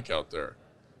still a hike out there.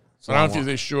 So I don't think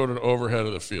they showed it overhead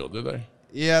of the field, did they?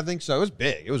 Yeah, I think so. It was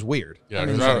big. It was weird. Yeah,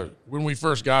 because when we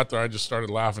first got there, I just started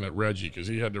laughing at Reggie because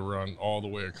he had to run all the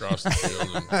way across the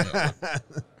field.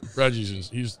 And,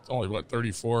 he's only,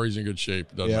 34? He's in good shape.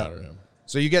 It doesn't matter to him.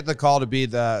 So you get the call to be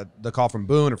the call from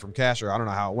Boone or from Casher, I don't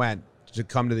know how it went, to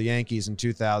come to the Yankees in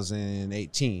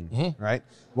 2018, right?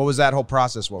 What was that whole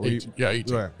process? What were you? 18.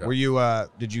 Yeah. Were you?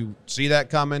 Did you see that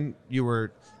coming?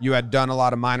 You had done a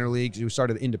lot of minor leagues. You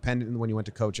started independent when you went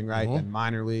to coaching, right? And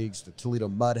minor leagues, the Toledo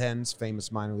Mud Hens,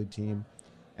 famous minor league team,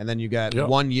 and then you got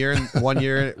 1 year. Who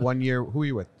were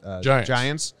you with?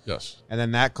 Giants. Yes. And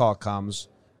then that call comes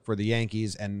for the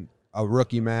Yankees and a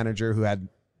rookie manager who had.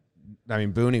 I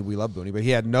mean, Booney, we love Booney, but he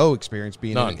had no experience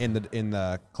being in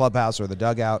the clubhouse or the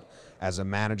dugout as a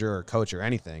manager or coach or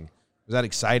anything. Was that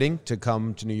exciting to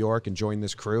come to New York and join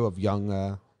this crew of young,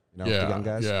 the young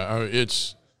guys? Yeah, I mean,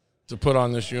 it's to put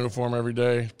on this uniform every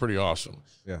day. Pretty awesome.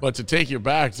 Yeah. But to take you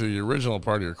back to the original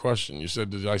part of your question, you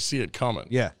said, "Did I see it coming?"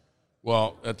 Yeah.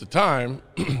 Well, at the time,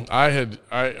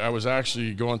 I was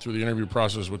actually going through the interview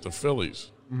process with the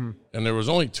Phillies, and there was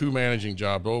only 2 managing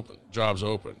jobs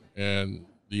open, and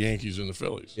the Yankees and the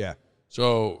Phillies. Yeah.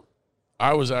 So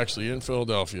I was actually in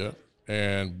Philadelphia,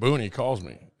 and Booney calls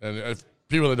me. And if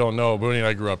people that don't know, Booney and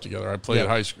I grew up together. I played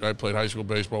high school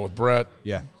baseball with Brett.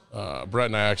 Yeah. Brett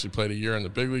and I actually played a year in the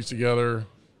big leagues together.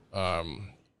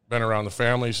 Been around the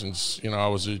family since I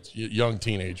was a young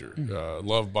teenager.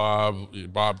 Loved Bob.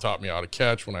 Bob taught me how to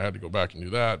catch when I had to go back and do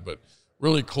that. But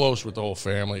really close with the whole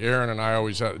family. Aaron and I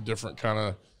always had a different kind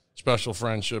of special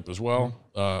friendship as well.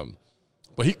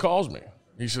 But he calls me.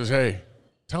 He says, "Hey,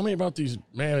 tell me about these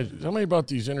managers. Tell me about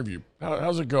these interviews.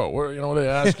 How's it go? What they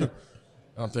ask you?"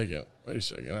 I'm thinking, wait a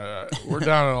second. We're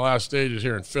down in the last stages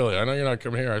here in Philly. I know you're not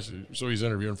coming here. I said, so he's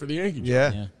interviewing for the Yankees.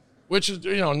 Yeah. Which is,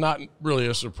 not really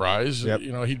a surprise. Yep.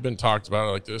 He'd been talked about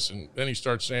it like this. And then he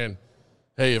starts saying,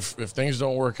 "Hey, if things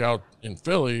don't work out in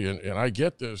Philly and I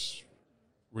get this,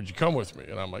 would you come with me?"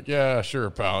 And I'm like, "Yeah, sure,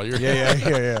 pal. You're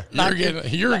getting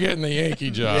the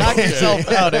Yankee job. Knock yourself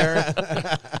out, Aaron."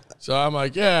 So I'm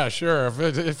like, "Yeah, sure.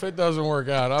 If it doesn't work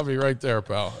out, I'll be right there,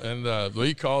 pal." And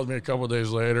he called me a couple of days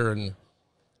later and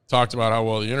talked about how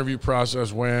well the interview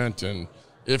process went. And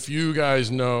if you guys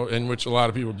know, in which a lot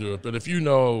of people do it, but if you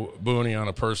know Booney on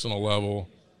a personal level,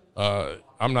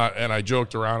 I'm not. And I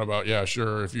joked around about, "Yeah,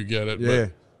 sure, if you get it." Yeah.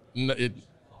 But it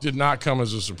did not come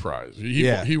as a surprise.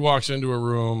 He walks into a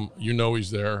room,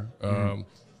 he's there.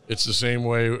 It's the same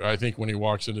way, I think, when he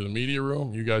walks into the media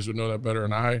room. You guys would know that better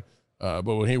than I.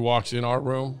 But when he walks in our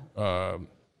room,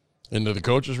 into the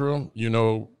coach's room,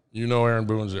 Aaron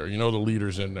Boone's there. The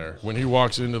leader's in there. When he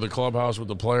walks into the clubhouse with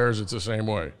the players, it's the same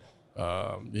way.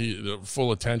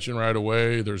 Full attention right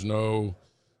away. There's no,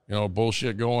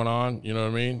 bullshit going on. You know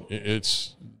what I mean?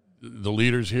 It's the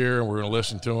leader's here, and we're going to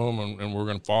listen to him, and we're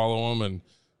going to follow him. And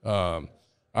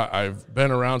I've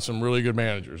been around some really good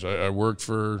managers. I worked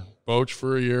for Boch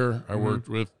for a year. I worked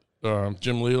with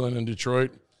Jim Leland in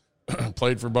Detroit.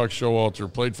 Played for Buck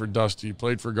Showalter, played for Dusty,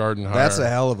 played for Gardenhire. That's a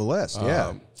hell of a list,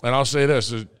 yeah. And I'll say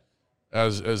this,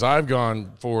 as I've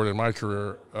gone forward in my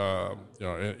career,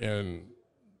 and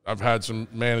I've had some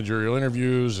managerial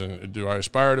interviews, and do I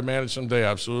aspire to manage someday?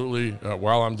 Absolutely.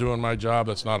 While I'm doing my job,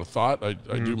 that's not a thought. I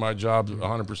do my job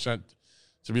 100%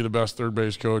 to be the best third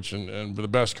base coach and the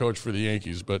best coach for the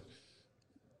Yankees. But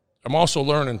I'm also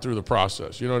learning through the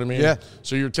process. You know what I mean? Yeah.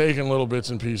 So you're taking little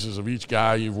bits and pieces of each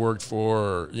guy you've worked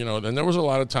for, and there was a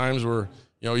lot of times where,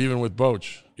 even with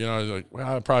Boch, like, well,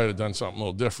 I probably have done something a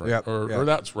little different, or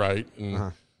that's right.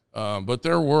 And, but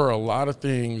there were a lot of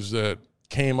things that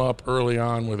came up early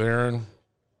on with Aaron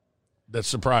that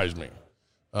surprised me.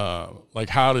 Like,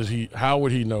 how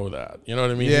would he know that? You know what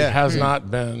I mean? Yeah. He has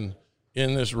not been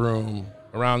in this room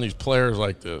around these players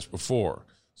like this before.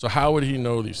 So how would he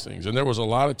know these things? And there was a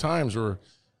lot of times where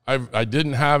I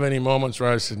didn't have any moments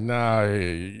where I said, nah,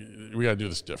 we got to do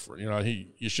this different.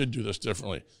 You should do this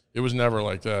differently. It was never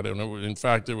like that. And in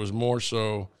fact, it was more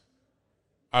so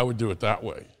I would do it that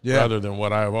way rather than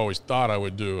what I've always thought I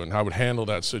would do, and I would handle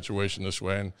that situation this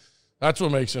way. And that's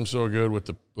what makes him so good with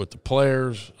the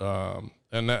players.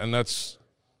 And that's,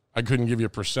 I couldn't give you a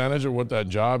percentage of what that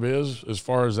job is as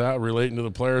far as that relating to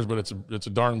the players, but it's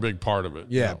a darn big part of it.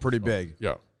 Yeah, pretty big.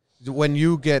 Yeah. When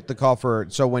you get the call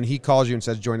so when he calls you and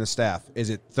says join the staff,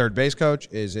 is it third base coach?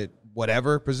 Is it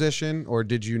whatever position, or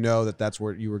did you know that that's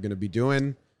what you were going to be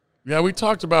doing? Yeah, we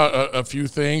talked about a few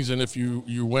things, and if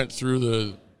you went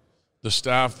through the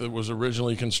staff that was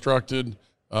originally constructed,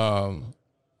 I'm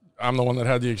the one that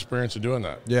had the experience of doing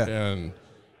that. Yeah. And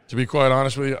to be quite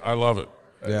honest with you, I love it.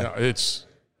 Yeah. It's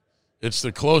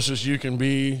the closest you can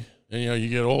be. And, you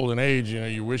get old in age,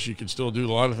 you wish you could still do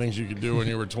a lot of things you could do when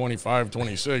you were 25,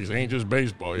 26. It ain't just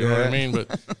baseball, you know what I mean?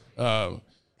 But,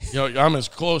 I'm as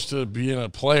close to being a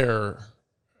player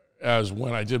as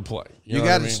when I did play. You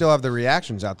got to still have the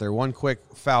reactions out there. One quick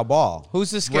foul ball. Who's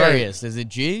the scariest? Right. Is it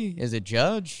G? Is it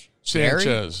Judge?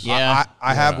 Sanchez. Yeah.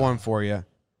 I have one for you.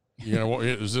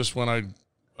 Is this when I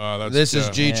this is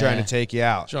G trying to take you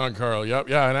out. Giancarlo, yep.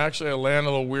 Yeah, and actually I landed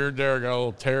a little weird there. Got a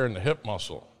little tear in the hip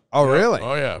muscle. Oh, really?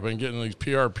 Oh, yeah. I've been getting these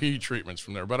PRP treatments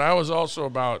from there. But I was also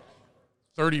about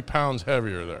 30 pounds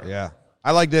heavier there. Yeah.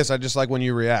 I like this. I just like when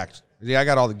you react. Yeah, I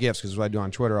got all the gifts because I do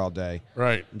on Twitter all day.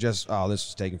 Right. This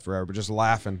is taking forever, but just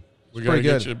laughing. We got to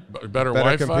get you better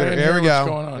Wi-Fi computer. in There we go. What's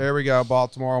going on? There we go.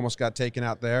 Baltimore almost got taken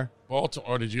out there.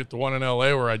 Baltimore. Did you get the one in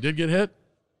L.A. where I did get hit?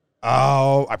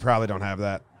 Oh, I probably don't have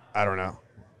that. I don't know.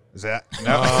 Is that?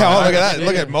 No. Oh, look at that.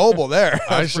 Look at mobile there.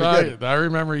 I saw it. I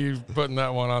remember you putting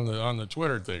that one on the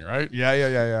Twitter thing, right?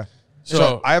 Yeah.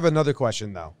 So I have another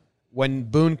question, though. When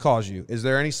Boone calls you, is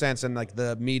there any sense in like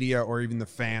the media or even the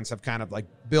fans have kind of like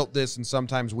built this, and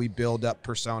sometimes we build up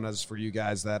personas for you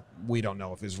guys that we don't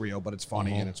know if is real, but it's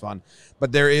funny and it's fun.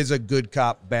 But there is a good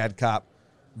cop, bad cop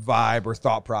vibe or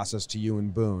thought process to you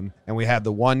and Boone. And we had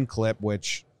the one clip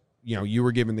which, you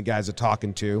were giving the guys a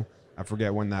talking to. I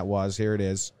forget when that was. Here it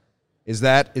is. Is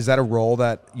that a role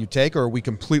that you take, or are we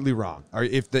completely wrong? Or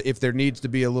if there needs to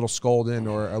be a little scolding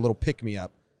or a little pick me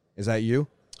up, is that you?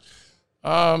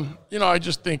 I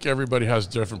just think everybody has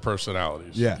different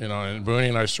personalities. Yeah. And Boone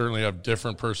and I certainly have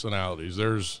different personalities.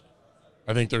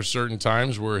 I think there's certain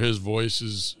times where his voice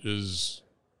is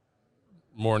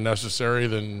more necessary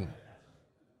than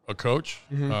a coach.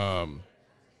 Mm-hmm.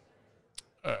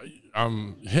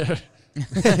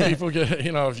 People get,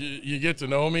 if you get to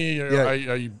know me,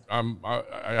 I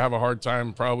have a hard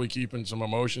time probably keeping some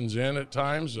emotions in at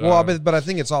times. Well, but I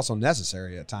think it's also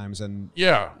necessary at times. And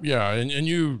yeah, and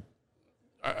you,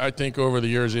 I think over the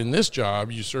years in this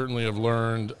job, you certainly have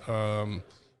learned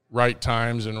right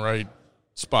times and right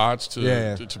spots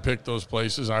to pick those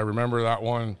places. I remember that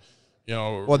one.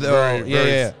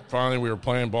 Finally we were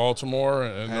playing Baltimore,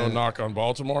 and no knock on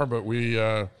Baltimore, but we.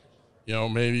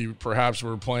 Maybe perhaps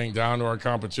we're playing down to our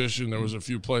competition. There was a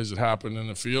few plays that happened in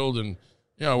the field, and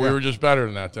we were just better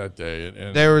than that day.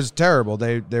 And they was terrible.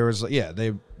 They was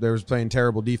playing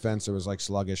terrible defense. It was like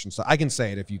sluggish and stuff. I can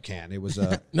say it if you can. It was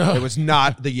no. It was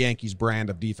not the Yankees brand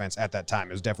of defense at that time.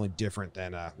 It was definitely different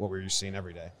than what we were seeing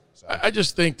every day. So. I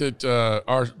just think that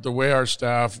the way our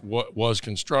staff was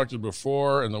constructed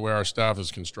before and the way our staff is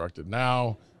constructed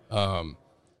now.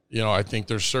 I think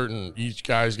there's each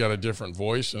guy's got a different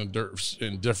voice and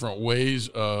different ways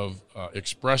of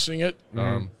expressing it.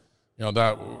 Was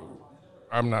that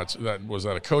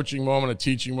a coaching moment, a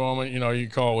teaching moment? You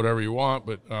call it whatever you want,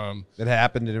 but it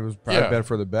happened, and it was probably better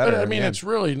for the better. But, it's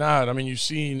really not. You've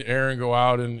seen Aaron go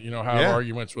out and have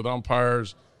arguments with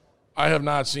umpires. I have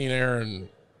not seen Aaron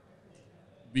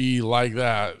be like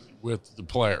that with the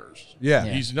players. Yeah.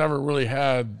 He's never really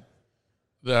had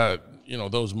that.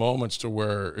 Those moments to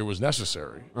where it was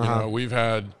necessary. We've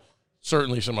had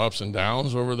certainly some ups and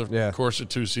downs over the course of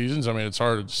 2 seasons. It's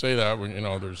hard to say that when,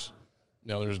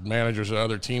 there's managers of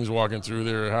other teams walking through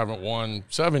there that haven't won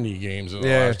 70 games in the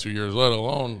last 2 years, let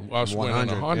alone us winning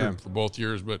 100 for both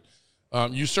years. But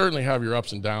you certainly have your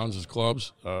ups and downs as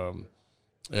clubs.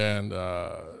 And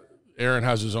Aaron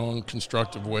has his own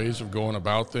constructive ways of going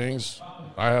about things.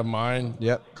 I have mine.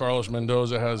 Yep. Carlos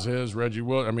Mendoza has his. Reggie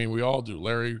Will. We all do.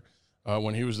 Larry.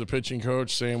 When he was the pitching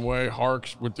coach, same way. Hark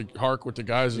with the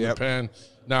guys in the pen.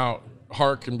 Now,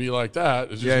 Hark can be like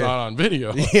that. It's just not on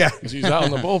video. Because he's out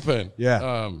in the bullpen.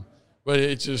 But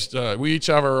it's just we each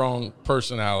have our own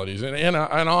personalities, and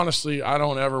honestly, I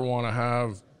don't ever want to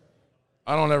have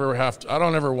I don't ever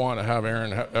want to have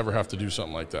Aaron ever have to do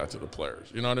something like that to the players.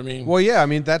 You know what I mean? Well, yeah, I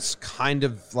mean, that's kind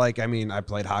of like, I mean, I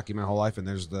played hockey my whole life, and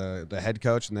there's the head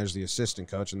coach and there's the assistant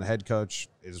coach, and the head coach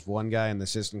is one guy, and the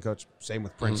assistant coach, same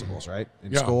with principals, right,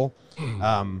 in school.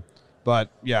 But,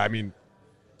 yeah, I mean,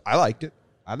 I liked it.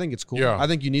 I think it's cool. Yeah. I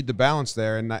think you need the balance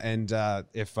there, and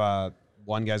if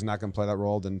one guy's not going to play that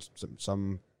role, then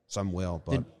some will.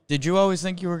 But Did you always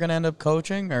think you were going to end up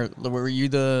coaching, or were you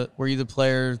the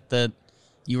player that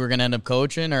you were going to end up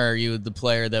coaching, or are you the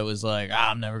player that was like,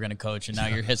 I'm never going to coach, and now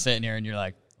you're sitting here and you're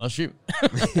like, I'll shoot?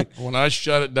 When I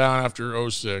shut it down after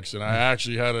 06, and I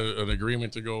actually had an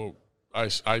agreement to go, I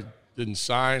didn't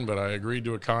sign, but I agreed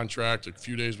to a contract a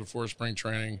few days before spring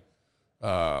training.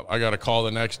 I got a call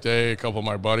the next day. A couple of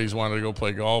my buddies wanted to go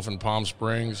play golf in Palm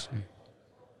Springs.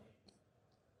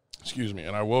 Excuse me.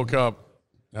 And I woke up,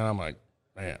 and I'm like,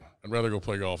 man, I'd rather go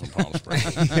play golf in Palm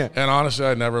Springs. And honestly,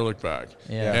 I never looked back.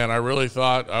 Yeah. And I really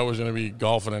thought I was going to be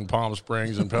golfing in Palm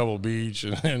Springs and Pebble Beach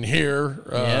and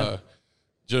here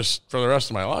just for the rest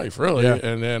of my life, really. Yeah.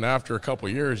 And then after a couple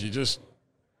of years, you just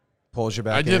pulls you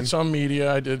back I in. did some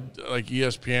media. I did like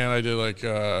ESPN. I did like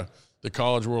the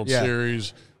College World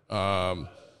Series. Good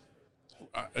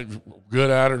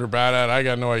at it or bad at it, I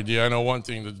got no idea. I know one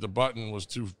thing, that the button was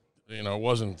too,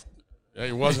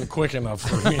 it wasn't quick enough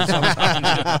for me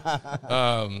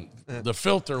sometimes. The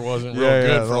filter wasn't real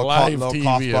good for live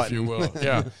TV, if you will.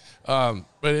 Yeah.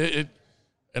 But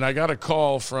and I got a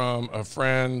call from a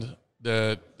friend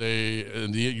that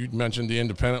you mentioned the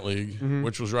Independent League,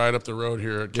 which was right up the road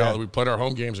here at Cal. We played our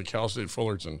home games at Cal State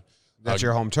Fullerton. That's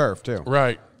your home turf, too.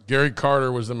 Right. Gary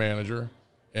Carter was the manager,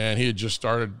 and he had just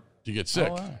started to get sick.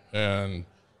 Oh, wow. And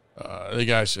the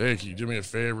guy said, hey, can you do me a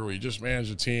favor? We just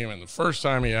managed a team. And the first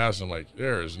time he asked him, like,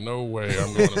 there is no way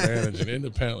I'm going to manage an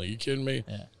independent league. You kidding me?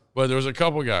 Yeah. But there was a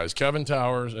couple guys, Kevin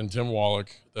Towers and Tim Wallach,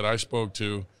 that I spoke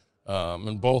to,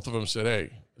 and both of them said,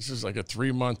 hey, this is like a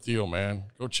 3-month deal, man.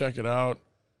 Go check it out.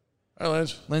 Hi,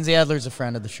 Lance. Lindsay Adler's a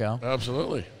friend of the show.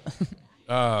 Absolutely.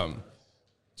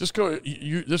 Just go.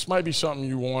 This might be something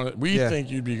you want. We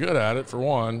think you'd be good at it, for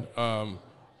one.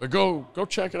 But go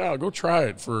check it out. Go try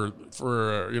it for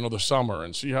the summer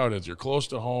and see how it is. You're close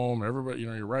to home. Everybody,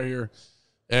 you're right here.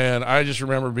 And I just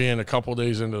remember being a couple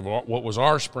days into what was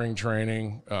our spring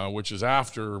training, which is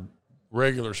after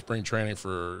regular spring training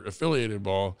for affiliated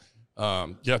ball.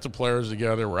 Get the players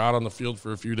together. We're out on the field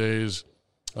for a few days.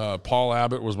 Paul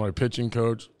Abbott was my pitching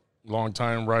coach,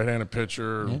 longtime right-handed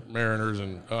pitcher, Mariners,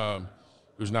 and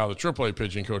who's now the AAA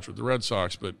pitching coach with the Red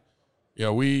Sox. But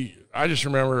I just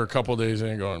remember a couple of days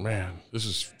in going, man, this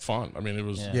is fun. I mean, it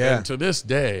was. And to this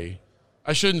day,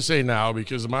 I shouldn't say now,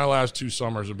 because my last 2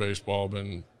 summers of baseball have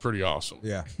been pretty awesome.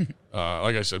 Yeah.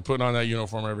 Like I said, putting on that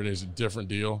uniform every day is a different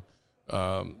deal.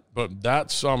 But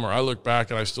that summer, I look back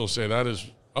and I still say that is,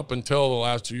 up until the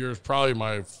last 2 years, probably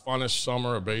my funnest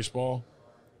summer of baseball.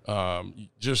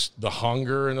 Just the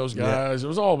hunger in those guys. It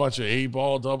was all a bunch of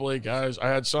A-ball, AA guys. I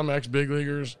had some ex-big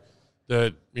leaguers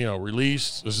that,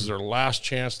 released. This is their last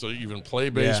chance to even play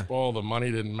baseball. The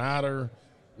money didn't matter.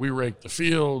 We raked the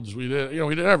fields. We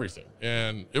did everything,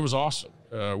 and it was awesome.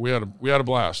 We had a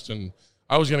blast, and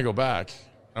I was going to go back.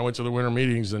 I went to the winter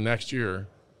meetings the next year.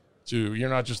 You're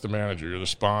not just the manager, you're the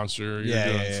sponsor. You're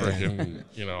doing freaking,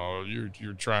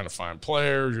 you're trying to find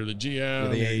players. You're the GM. You're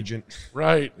the agent,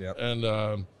 right? Yep.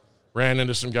 And ran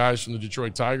into some guys from the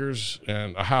Detroit Tigers,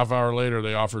 and a half hour later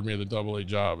they offered me the AA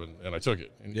job, and I took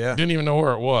it. And didn't even know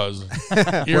where it was.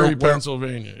 Erie,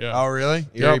 Pennsylvania. Yeah. Oh, really?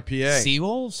 Yep. Erie, PA.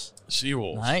 Seawolves?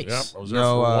 Seawolves. Nice. Yep. I was there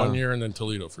for 1 year, and then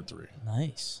Toledo for 3.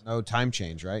 Nice. No time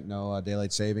change, right? No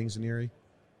daylight savings in Erie?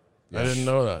 I didn't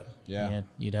know that. Yeah.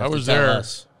 You'd have I to was tell there.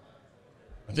 us.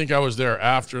 I think I was there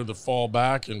after the fall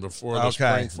back and before the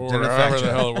spring forward, Didn't however affect the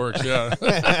you. hell it works.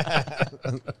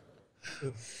 Yeah.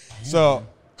 So,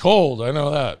 Cold, I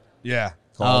know that. yeah.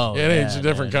 Oh, It's a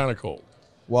different kind of cold.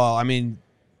 Well, I mean,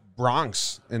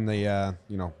 Bronx in the,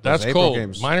 those That's April cold.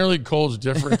 games. Minor league cold's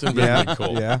different than big league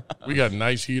cold. Yeah. We got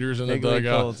nice heaters in Big the league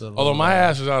dugout. cold's a Although little my bit.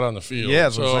 ass is out on the field. Yeah,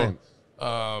 that's what I'm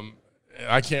so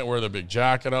I can't wear the big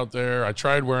jacket out there. I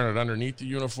tried wearing it underneath the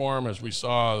uniform, as we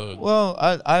saw. Well,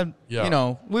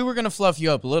 we were going to fluff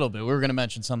you up a little bit. We were going to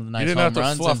mention some of the nice You didn't home have to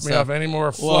runs fluff and me stuff. up any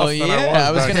more fluff than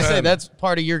I was back going to say then. that's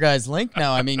part of your guys' link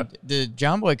now. I mean, did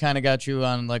John Boy kind of got you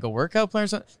on like a workout plan or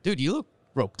something? Dude, you look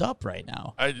roped up right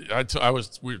now.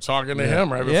 We were talking to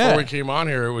him right before Yeah. we came on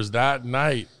here. It was that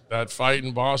night, that fight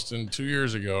in Boston 2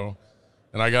 years ago.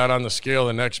 And I got on the scale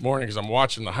the next morning because I'm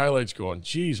watching the highlights going,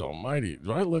 geez almighty,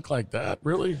 do I look like that?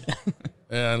 Really?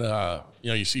 And,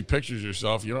 you see pictures of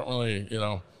yourself. You don't really,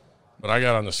 but I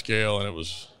got on the scale and it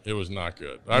was not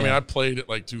good. I mean, I played at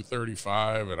like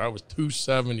 235 and I was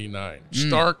 279,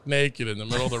 stark naked in the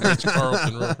middle of the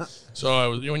Ritz-Carlton room.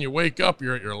 So when you wake up,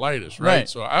 you're at your lightest, right?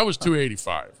 So I was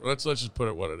 285. Let's just put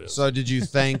it what it is. So did you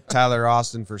thank Tyler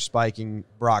Austin for spiking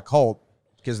Brock Holt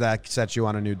because that set you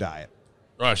on a new diet?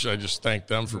 Or should I just thank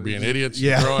them for being idiots?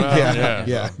 Yeah. And throwing out?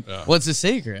 Yeah. What's the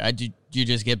secret? Did you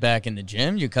just get back in the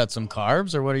gym? You cut some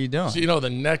carbs, or what are you doing? So, the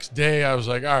next day I was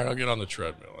like, all right, I'll get on the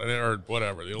treadmill or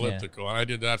whatever, the elliptical. And I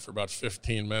did that for about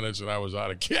 15 minutes and I was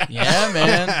out of gas. Yeah,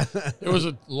 man. It was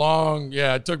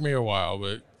it took me a while,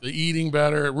 but the eating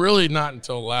better, really not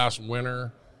until last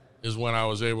winter is when I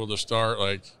was able to start,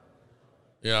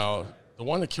 the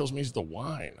one that kills me is the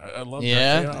wine. I love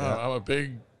that. I'm a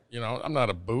big, I'm not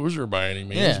a boozer by any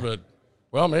means, but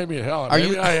well, maybe I am.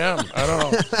 I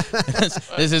don't know.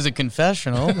 This is a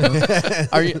confessional.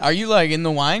 Are you like in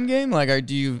the wine game? Like,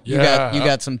 you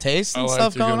got some taste and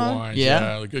stuff going on? Wines,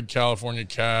 yeah, the good California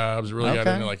cabs. Really got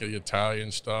into like the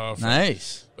Italian stuff.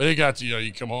 Nice. But it got to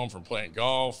you come home from playing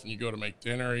golf and you go to make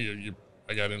dinner.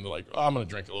 I got into I'm going to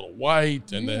drink a little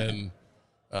white and then.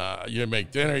 You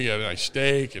make dinner, you have a nice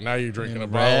steak, and now you're drinking a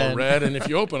bottle of red. And if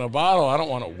you open a bottle, I don't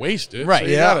want to waste it. Right. So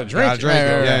you got to drink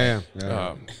it.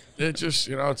 Yeah. It just,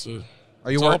 it's a.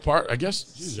 Are you all part? I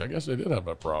guess I did have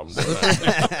that problem.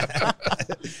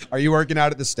 Are you working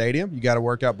out at the stadium? You got a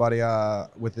workout buddy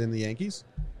within the Yankees?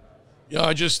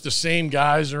 Just the same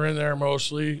guys are in there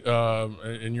mostly,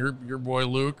 and your boy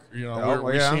Luke. We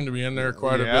seem to be in there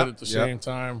quite a bit at the same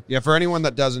time. Yeah, for anyone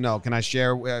that doesn't know, can I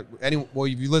share? If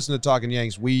you listen to Talking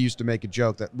Yanks, we used to make a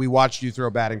joke that we watched you throw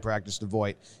batting practice to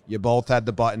Voit. You both had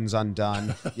the buttons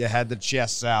undone. You had the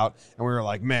chests out, and we were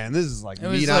like, "Man, this is like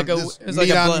meat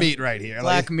on meat right here."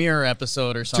 Black Mirror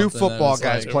episode or something. Two football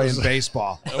guys playing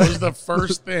baseball. It was the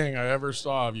first thing I ever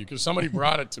saw of you because somebody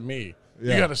brought it to me.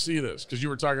 You got to see this because you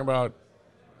were talking about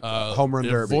home run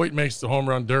derby. Voit makes the home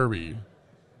run derby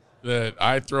that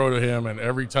I throw to him, and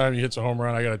every time he hits a home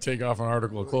run, I got to take off an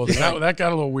article of clothing. That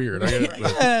got a little weird.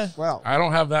 I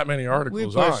don't have that many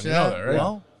articles on. You know that, right?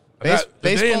 Well, the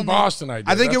day in Boston,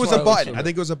 I think it was a button. I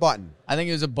think it was a button.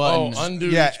 Oh, undo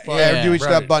each button. Undo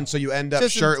each button, so you end up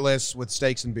shirtless with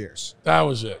steaks and beers. That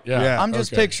was it. Yeah. I'm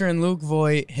just picturing Luke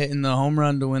Voit hitting the home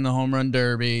run to win the home run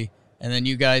derby. And then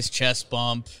you guys chest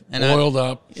bump and oiled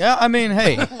up. Yeah, I mean,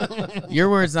 hey,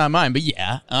 your words, not mine. But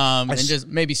and just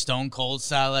maybe Stone Cold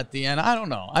style at the end. I don't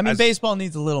know. I mean, baseball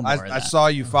needs a little more. I saw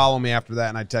you follow me after that,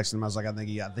 and I texted him. I was like, I think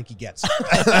he gets it.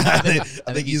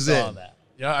 I think he's in. That.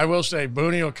 Yeah, I will say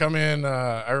Booney will come in.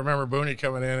 I remember Booney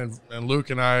coming in, and Luke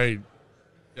and I.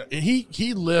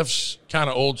 He lifts kind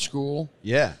of old school.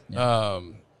 Yeah.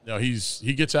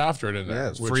 He gets after it in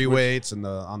there. Yeah, free weights and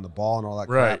on the ball and all that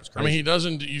right. crap. I mean, he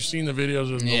doesn't. You've seen the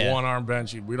videos of the one-arm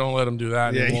bench. We don't let him do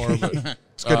that anymore. But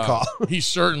it's a good call. He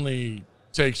certainly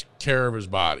takes care of his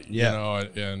body. Yeah.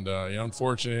 And the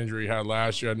unfortunate injury he had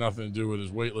last year had nothing to do with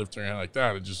his weightlifting or anything like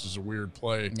that. It just is a weird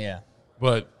play. Yeah.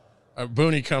 But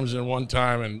Booney comes in one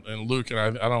time, and Luke and I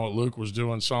don't know, Luke was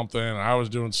doing something, and I was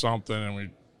doing something, and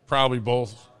we probably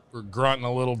both were grunting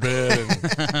a little bit, and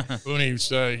Booney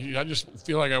said, I just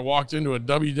feel like I walked into a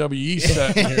WWE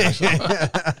set in here.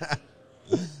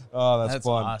 Oh, that's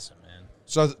fun. Awesome, man.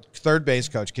 So third base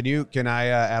coach, can I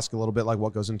ask a little bit like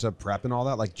what goes into prep and all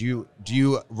that? Like, do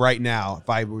you right now, if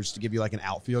I was to give you like an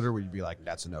outfielder, would you be like,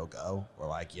 that's a no-go, or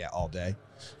like, all day?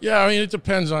 Yeah, I mean, it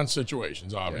depends on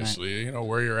situations, obviously. Right.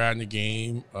 Where you're at in the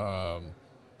game.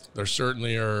 There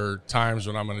certainly are times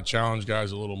when I'm going to challenge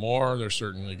guys a little more. There's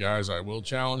certainly guys I will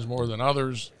challenge more than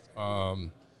others. But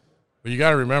you got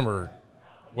to remember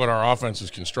what our offense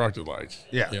is constructed like.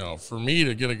 Yeah. For me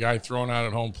to get a guy thrown out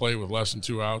at home plate with less than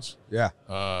 2 outs. Yeah.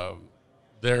 I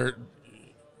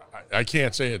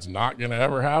can't say it's not going to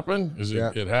ever happen.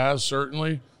 It has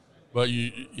certainly. But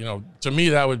to me,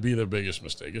 that would be the biggest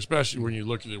mistake, especially when you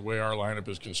look at the way our lineup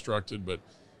is constructed. But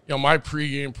my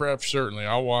pregame prep, certainly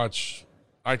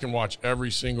I can watch every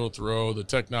single throw. The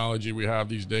technology we have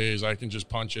these days, I can just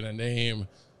punch in a name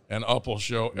and up will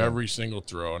show every single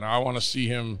throw. And I want to see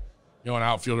him, an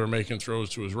outfielder making throws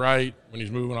to his right, when he's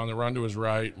moving on the run to his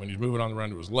right, when he's moving on the run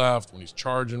to his left, when he's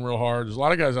charging real hard. There's a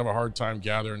lot of guys have a hard time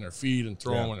gathering their feet and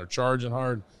throwing when they're charging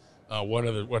hard.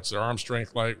 What's their arm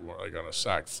strength like? Are they going to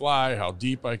sack fly? How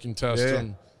deep I can test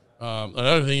them?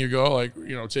 Another thing,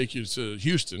 take you to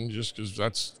Houston, just because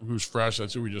that's who's fresh.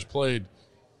 That's who we just played.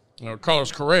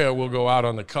 Carlos Correa will go out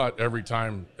on the cut every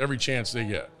chance they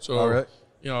get. So,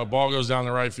 a ball goes down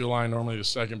the right field line. Normally the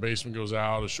second baseman goes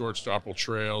out. A shortstop will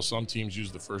trail. Some teams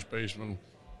use the first baseman.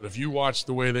 But if you watch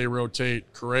the way they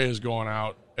rotate, Correa is going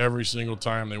out every single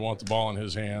time they want the ball in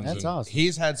his hands. That's awesome.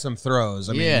 He's had some throws.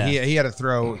 I mean, Yeah. he had a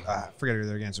throw. I forget who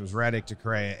they're against. It was Reddick to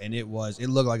Correa, and it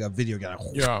looked like a video game.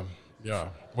 Yeah.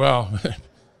 Well,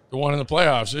 the one in the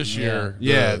playoffs this year.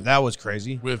 Yeah, that was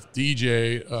crazy. With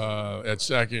DJ at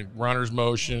second, runner's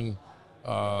motion.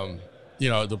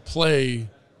 The play.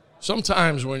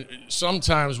 Sometimes when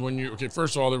you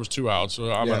first of all, there was 2 outs,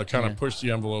 so I'm going to kind of push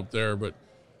the envelope there. But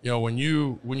when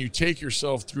you take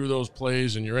yourself through those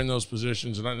plays and you're in those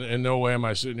positions, and in no way am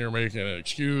I sitting here making an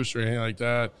excuse or anything like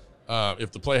that.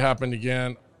 If the play happened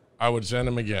again, I would send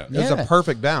him again. It was a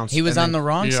perfect bounce. He was on the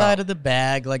wrong side of the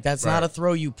bag. Like, that's not a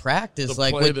throw you practice.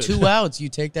 Like, with 2 outs, you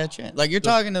take that chance. Like, you're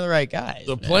talking to the right guys.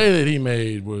 The play that he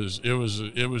made was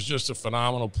just a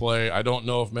phenomenal play. I don't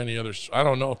know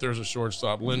if there's a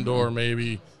shortstop. Lindor,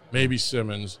 maybe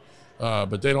Simmons,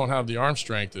 but they don't have the arm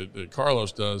strength that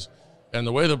Carlos does. And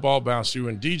the way the ball bounced,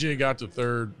 when DJ got to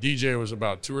third, DJ was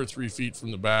about 2 or 3 feet from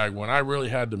the bag when I really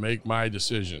had to make my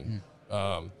decision.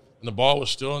 And the ball was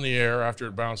still in the air after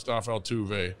it bounced off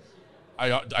Altuve.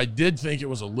 I did think it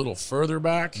was a little further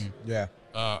back. Yeah.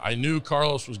 I knew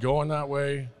Carlos was going that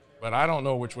way, but I don't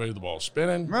know which way the ball's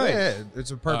spinning. Right. Yeah,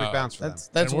 it's a perfect bounce for them.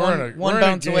 That's one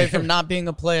bounce away from not being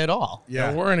a play at all. Yeah.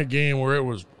 And we're in a game where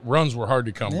runs were hard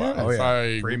to come by. If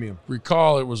I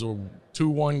recall, it was a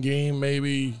 2-1 game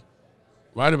maybe.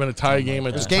 Might have been a tie game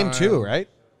at the time. It was game 2, right?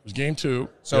 It was game 2.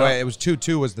 So it was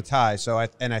 2-2 was the tie. So I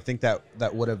think that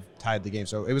would have tied the game.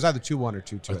 So it was either 2-1 or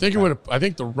 2-2. I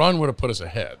think the run would have put us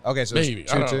ahead. Okay, so maybe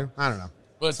 2-2. I don't know.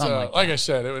 But like I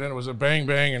said, it was a bang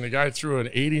bang, and the guy threw an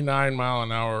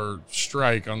 89-mile-an-hour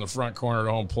strike on the front corner of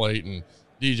the home plate, and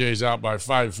DJ's out by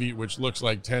 5 feet, which looks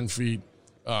like 10 feet.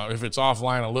 If it's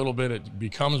offline a little bit, it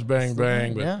becomes bang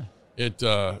bang. But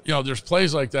there's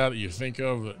plays like that you think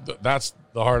of. That's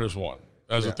the hardest one.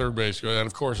 As a third base coach, and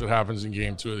of course it happens in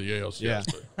game 2 of the ALCS.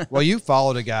 Yeah. Well, you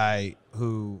followed a guy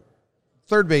who,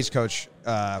 third base coach,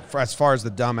 as far as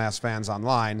the dumbass fans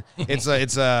online, it's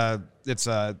a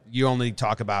you only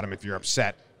talk about him if you're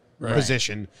upset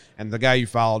position. And the guy you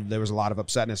followed, there was a lot of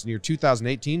upsetness in your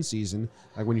 2018 season.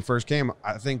 Like when you first came,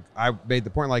 I think I made the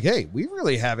point like, hey, we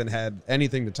really haven't had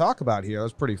anything to talk about here. It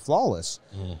was pretty flawless.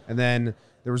 And then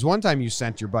there was one time you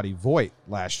sent your buddy Voit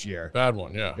last year. Bad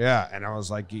one, yeah. Yeah, and I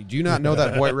was like, do you not know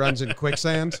that Voit runs in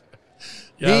quicksand?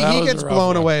 Yeah, he gets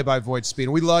blown away by Voigt's speed.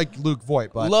 We like Luke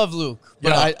Voit, but love Luke,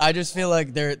 but I just feel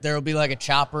like there'll be like a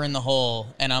chopper in the hole,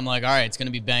 and I'm like, all right, it's gonna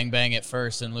be bang bang at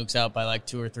first, and Luke's out by like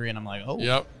 2 or 3, and I'm like, oh,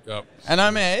 yep. And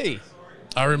I'm hey.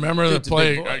 I remember the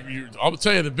play. I'll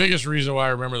tell you the biggest reason why I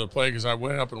remember the play because I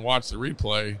went up and watched the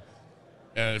replay.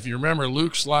 And if you remember,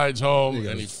 Luke slides home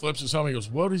and he flips his helmet. He goes,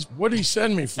 "What did he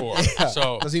send me for?"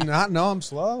 So does he not know I'm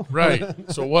slow? Right.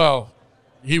 So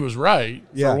he was right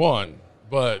for one,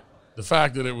 but the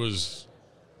fact that it was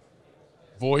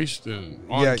voiced and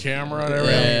on camera and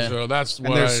everything, so that's what.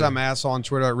 And there's some asshole on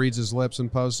Twitter that reads his lips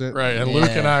and posts it. Right. And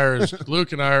Luke and I are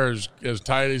as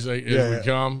tight as we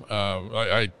come.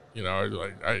 I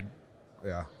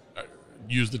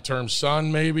use the term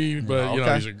son maybe,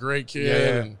 but he's a great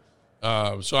kid. And,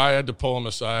 so I had to pull him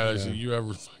aside. I said, "You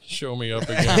ever show me up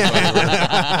again?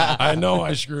 I know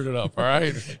I screwed it up. All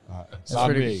right."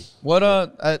 Not me. What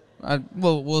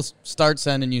we'll start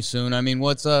sending you soon. I mean,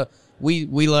 what's we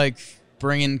like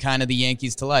bringing kind of the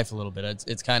Yankees to life a little bit.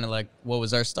 It's kind of like what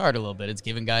was our start a little bit. It's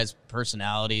giving guys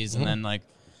personalities, and then like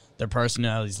their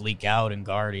personalities leak out and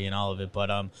Guardy and all of it.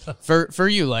 But for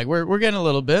you, like we're getting a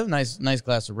little bit nice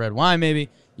glass of red wine maybe.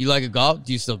 You like a golf?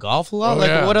 Do you still golf a lot?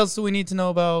 What else do we need to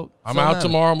know about? I'm out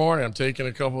tomorrow morning. I'm taking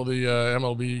a couple of the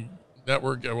MLB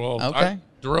Network. Well, okay.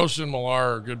 DeRosa and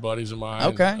Millar are good buddies of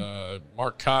mine. Okay.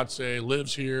 Mark Kotze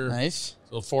lives here. Nice.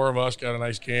 So the 4 of us got a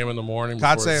nice game in the morning.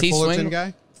 Kotze, a Fullerton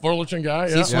guy? Fullerton guy,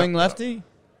 yeah. Does he swing lefty?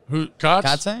 Who?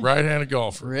 Kotze? Right-handed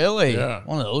golfer. Really? Yeah.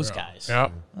 One of those guys. Yeah.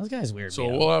 Those guys weird. So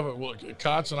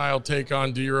Kotze and I will take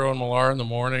on D-Row and Millar in the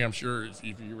morning. I'm sure if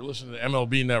you're listening to the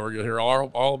MLB Network, you'll hear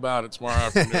all about it tomorrow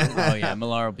afternoon. Oh yeah,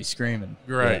 Millar will be screaming.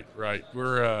 Right.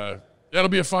 We're it'll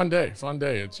be a fun day.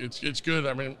 It's good.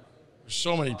 I mean, there's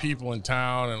so many people in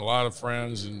town and a lot of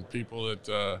friends and people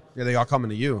that they all coming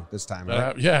to you this time,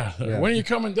 right? When are you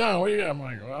coming down? What do you got? I'm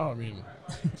like, well, I mean,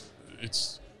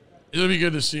 it'll be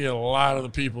good to see a lot of the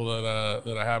people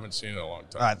that I haven't seen in a long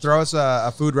time. All right, throw us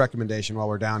a food recommendation while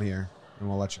we're down here, and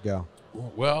we'll let you go.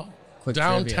 Well,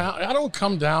 downtown, trivia. I don't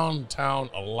come downtown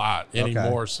a lot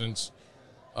anymore since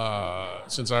I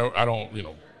don't,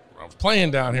 I was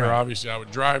playing down here. Right. Obviously, I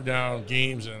would drive down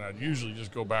games, and I'd usually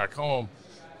just go back home.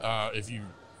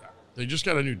 They just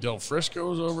got a new Del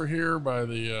Frisco's over here by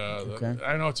the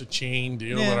I know it's a chain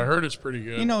deal, but I heard it's pretty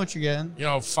good. You know what you're getting.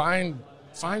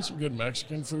 find some good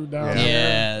Mexican food down Yeah. there.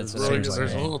 Yeah, There's that's what really seems good.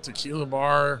 There's like a little tequila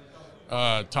bar,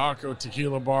 taco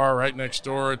tequila bar right next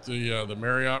door at the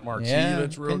Marriott Marquis. Yeah,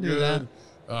 That's real can do good.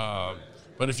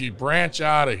 But if you branch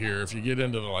out of here, if you get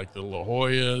into the La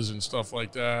Jolla's and stuff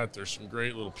like that, there's some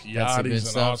great little That's the good Piatti's, an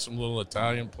stuff. awesome little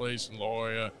Italian place in La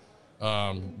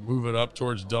Jolla. Move it up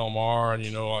towards Del Mar, and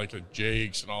like a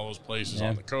Jake's and all those places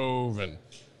on the Cove, and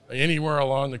anywhere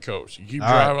along the coast. You keep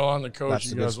driving along the coast, That's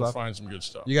you the guys good will stuff. find some good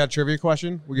stuff. You got a trivia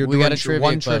question? We got a trivia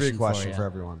one trivia question question for for you.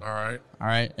 everyone. All right. All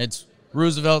right. It's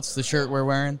Roosevelt's the shirt we're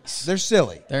wearing. They're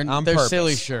silly. They're on purpose.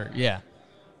 silly shirt. Yeah.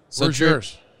 So Where's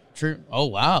yours? True. Oh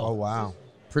wow. Oh wow.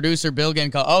 Producer Bill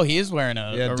getting called. Oh, he is wearing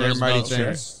a Yeah, a Dear Mighty Roosevelt shirt.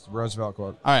 Things. Roosevelt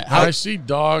quote. All right. I see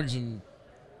dogs and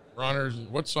runners.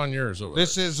 What's on yours over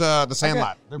This is the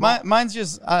Sandlot. They're both- Mine's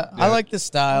just I like the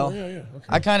style. there? Yeah. Okay.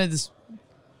 I kind of just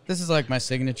this is like my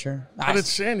signature. But it's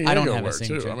San Diego I don't have wear a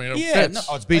signature. too. I mean, it yeah, fits.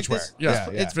 Oh, it's beachwear. this- Yeah,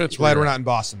 it's fits Glad we're weird. not in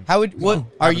Boston. How would what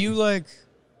are you like?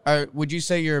 Would you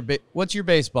say you're what's your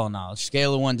baseball knowledge?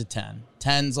 Scale of 1 to 10.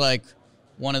 10's like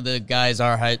one of the guys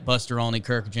our height, Buster Olney,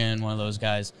 Kirkjian, one of those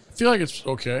guys. I feel like it's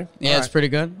okay. Yeah, it's pretty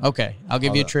good. Okay, I'll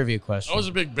give you a trivia question. I was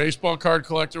a big baseball card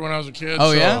collector when I was a kid.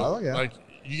 Oh, so, yeah? Oh, yeah. Like,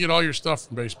 you get all your stuff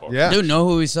from baseball. Yeah. Dude, know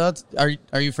who we saw?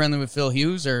 Are you friendly with Phil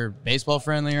Hughes or baseball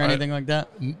friendly or anything like that?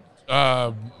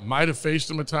 Might have faced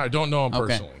him a time. I don't know him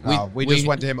Okay. personally. We just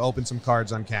went to him, open some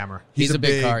cards on camera. He's a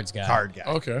big cards guy. Card guy.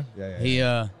 Okay. Yeah. He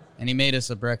and he made us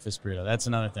a breakfast burrito. That's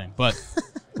another thing. But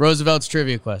Roosevelt's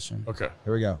trivia question: Okay.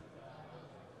 Here we go.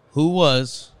 Who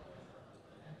was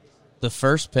the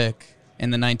first pick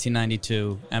in the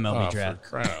 1992 MLB Oh, draft? for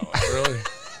crying out loud. Really?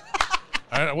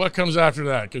 What comes after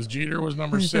that? Because Jeter was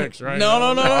number 6, right?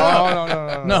 No.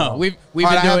 No, we've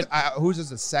been doing. Who's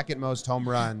the second most home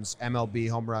runs, MLB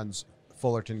home runs,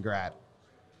 Fullerton grad?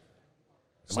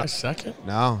 Am I second?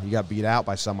 No, you got beat out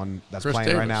by someone that's Chris playing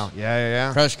right Davis. now.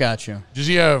 Yeah. Crush got you. Does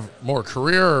he have more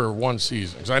career or one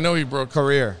season? Because I know he broke.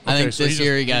 Career. I think so this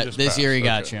year he got. just This year he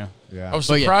got passed. you. Okay. Yeah. I was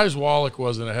But yeah. surprised Wallach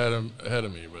wasn't ahead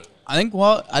of me, but I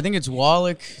think it's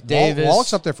Wallach, Davis.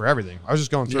 Wallach's up there for everything. I was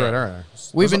just going through Yeah. it earlier.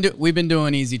 We've been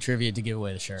doing easy trivia to give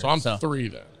away the shirt. so I'm 3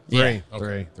 then. Yeah.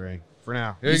 Three. For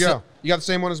now. Here You you go. said- You got the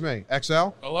same one as me. XL?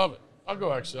 I love it. I'll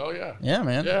go XL. Yeah. Yeah,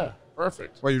 man. Yeah.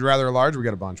 Perfect. Well, you'd rather a large? We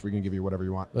got a bunch. We can give you whatever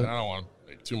you want. I don't want to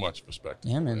make too much of a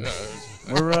spectacle. Yeah, man.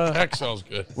 We're We're XL's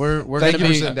good. we're Thank gonna you for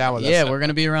be sitting down with us. Yeah, we're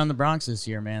gonna be around the Bronx this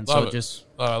year, man. Love so it. just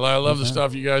I love the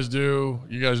stuff you guys do.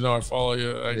 You guys know I follow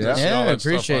you. I see Yeah, all I that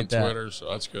stuff appreciate on that. Twitter, so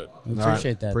that's good. we All right.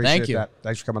 appreciate that. Appreciate Thank you. that.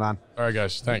 Thanks for coming on. All right,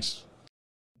 guys. Thanks.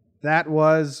 That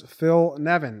was Phil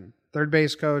Nevin, third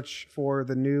base coach for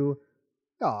the New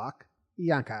York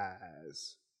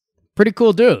Yankees. Pretty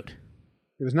cool dude.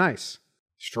 It was nice.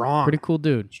 Strong. Pretty cool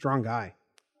dude. Strong guy.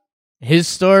 His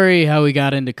story, how he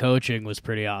got into coaching, was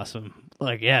pretty awesome.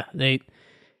 Like, yeah,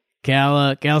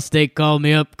 Cal State called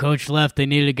me up. Coach left. They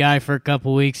needed a guy for a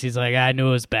couple weeks. He's like, I knew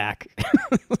it was back.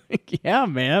 Like, yeah,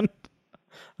 man,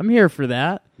 I'm here for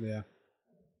that. Yeah.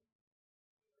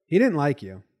 He didn't like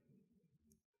you.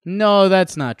 No,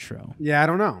 that's not true. Yeah, I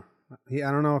don't know.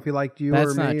 I don't know if he liked you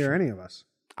That's or not me or true. any of us.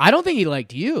 I don't think he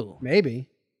liked you. Maybe.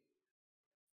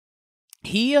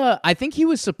 I think he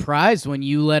was surprised when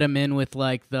you let him in with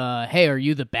like hey, are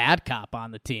you the bad cop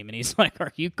on the team? And he's like,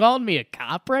 are you calling me a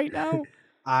cop right now?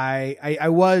 I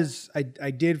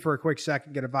did for a quick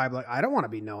second get a vibe like, I don't want to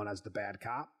be known as the bad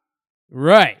cop.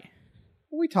 Right.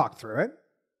 We talked through it.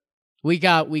 We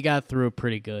got through it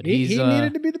pretty good. He He's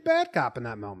needed to be the bad cop in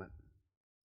that moment.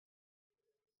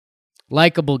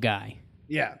 likable guy.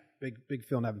 Yeah, big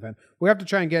Phil Nevin fan. We have to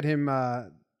try and get him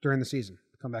during the season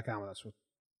to come back on with us. We'll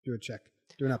do a check,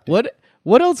 do an update.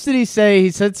 What else did he say? He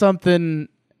said something.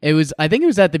 I think it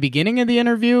was at the beginning of the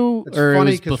interview, It's or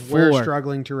funny it was because before. we're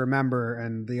struggling to remember,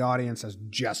 and the audience has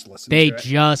just listened. They to it.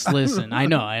 just listen. I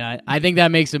know. I think that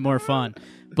makes it more fun.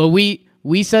 But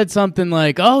we said something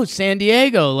like, "Oh, San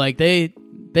Diego, like they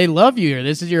love you here.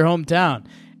 This is your hometown."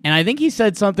 And I think he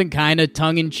said something kind of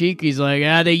tongue in cheek. He's like,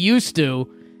 they used to."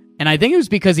 And I think it was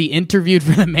because he interviewed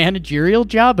for the managerial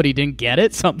job, but he didn't get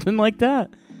it. Something like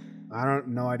that.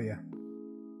 No idea.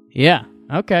 Yeah.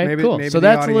 Okay. Maybe- cool. maybe So the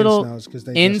that's a audience little knows 'cause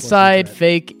they just inside listened to it.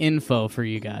 fake info for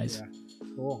you guys. Yeah.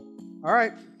 Cool. All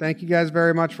right. Thank you guys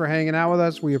very much for hanging out with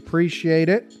us. We appreciate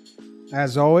it.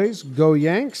 As always, go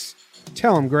Yanks.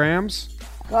 Tell them, Grams.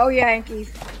 Go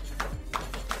Yankees.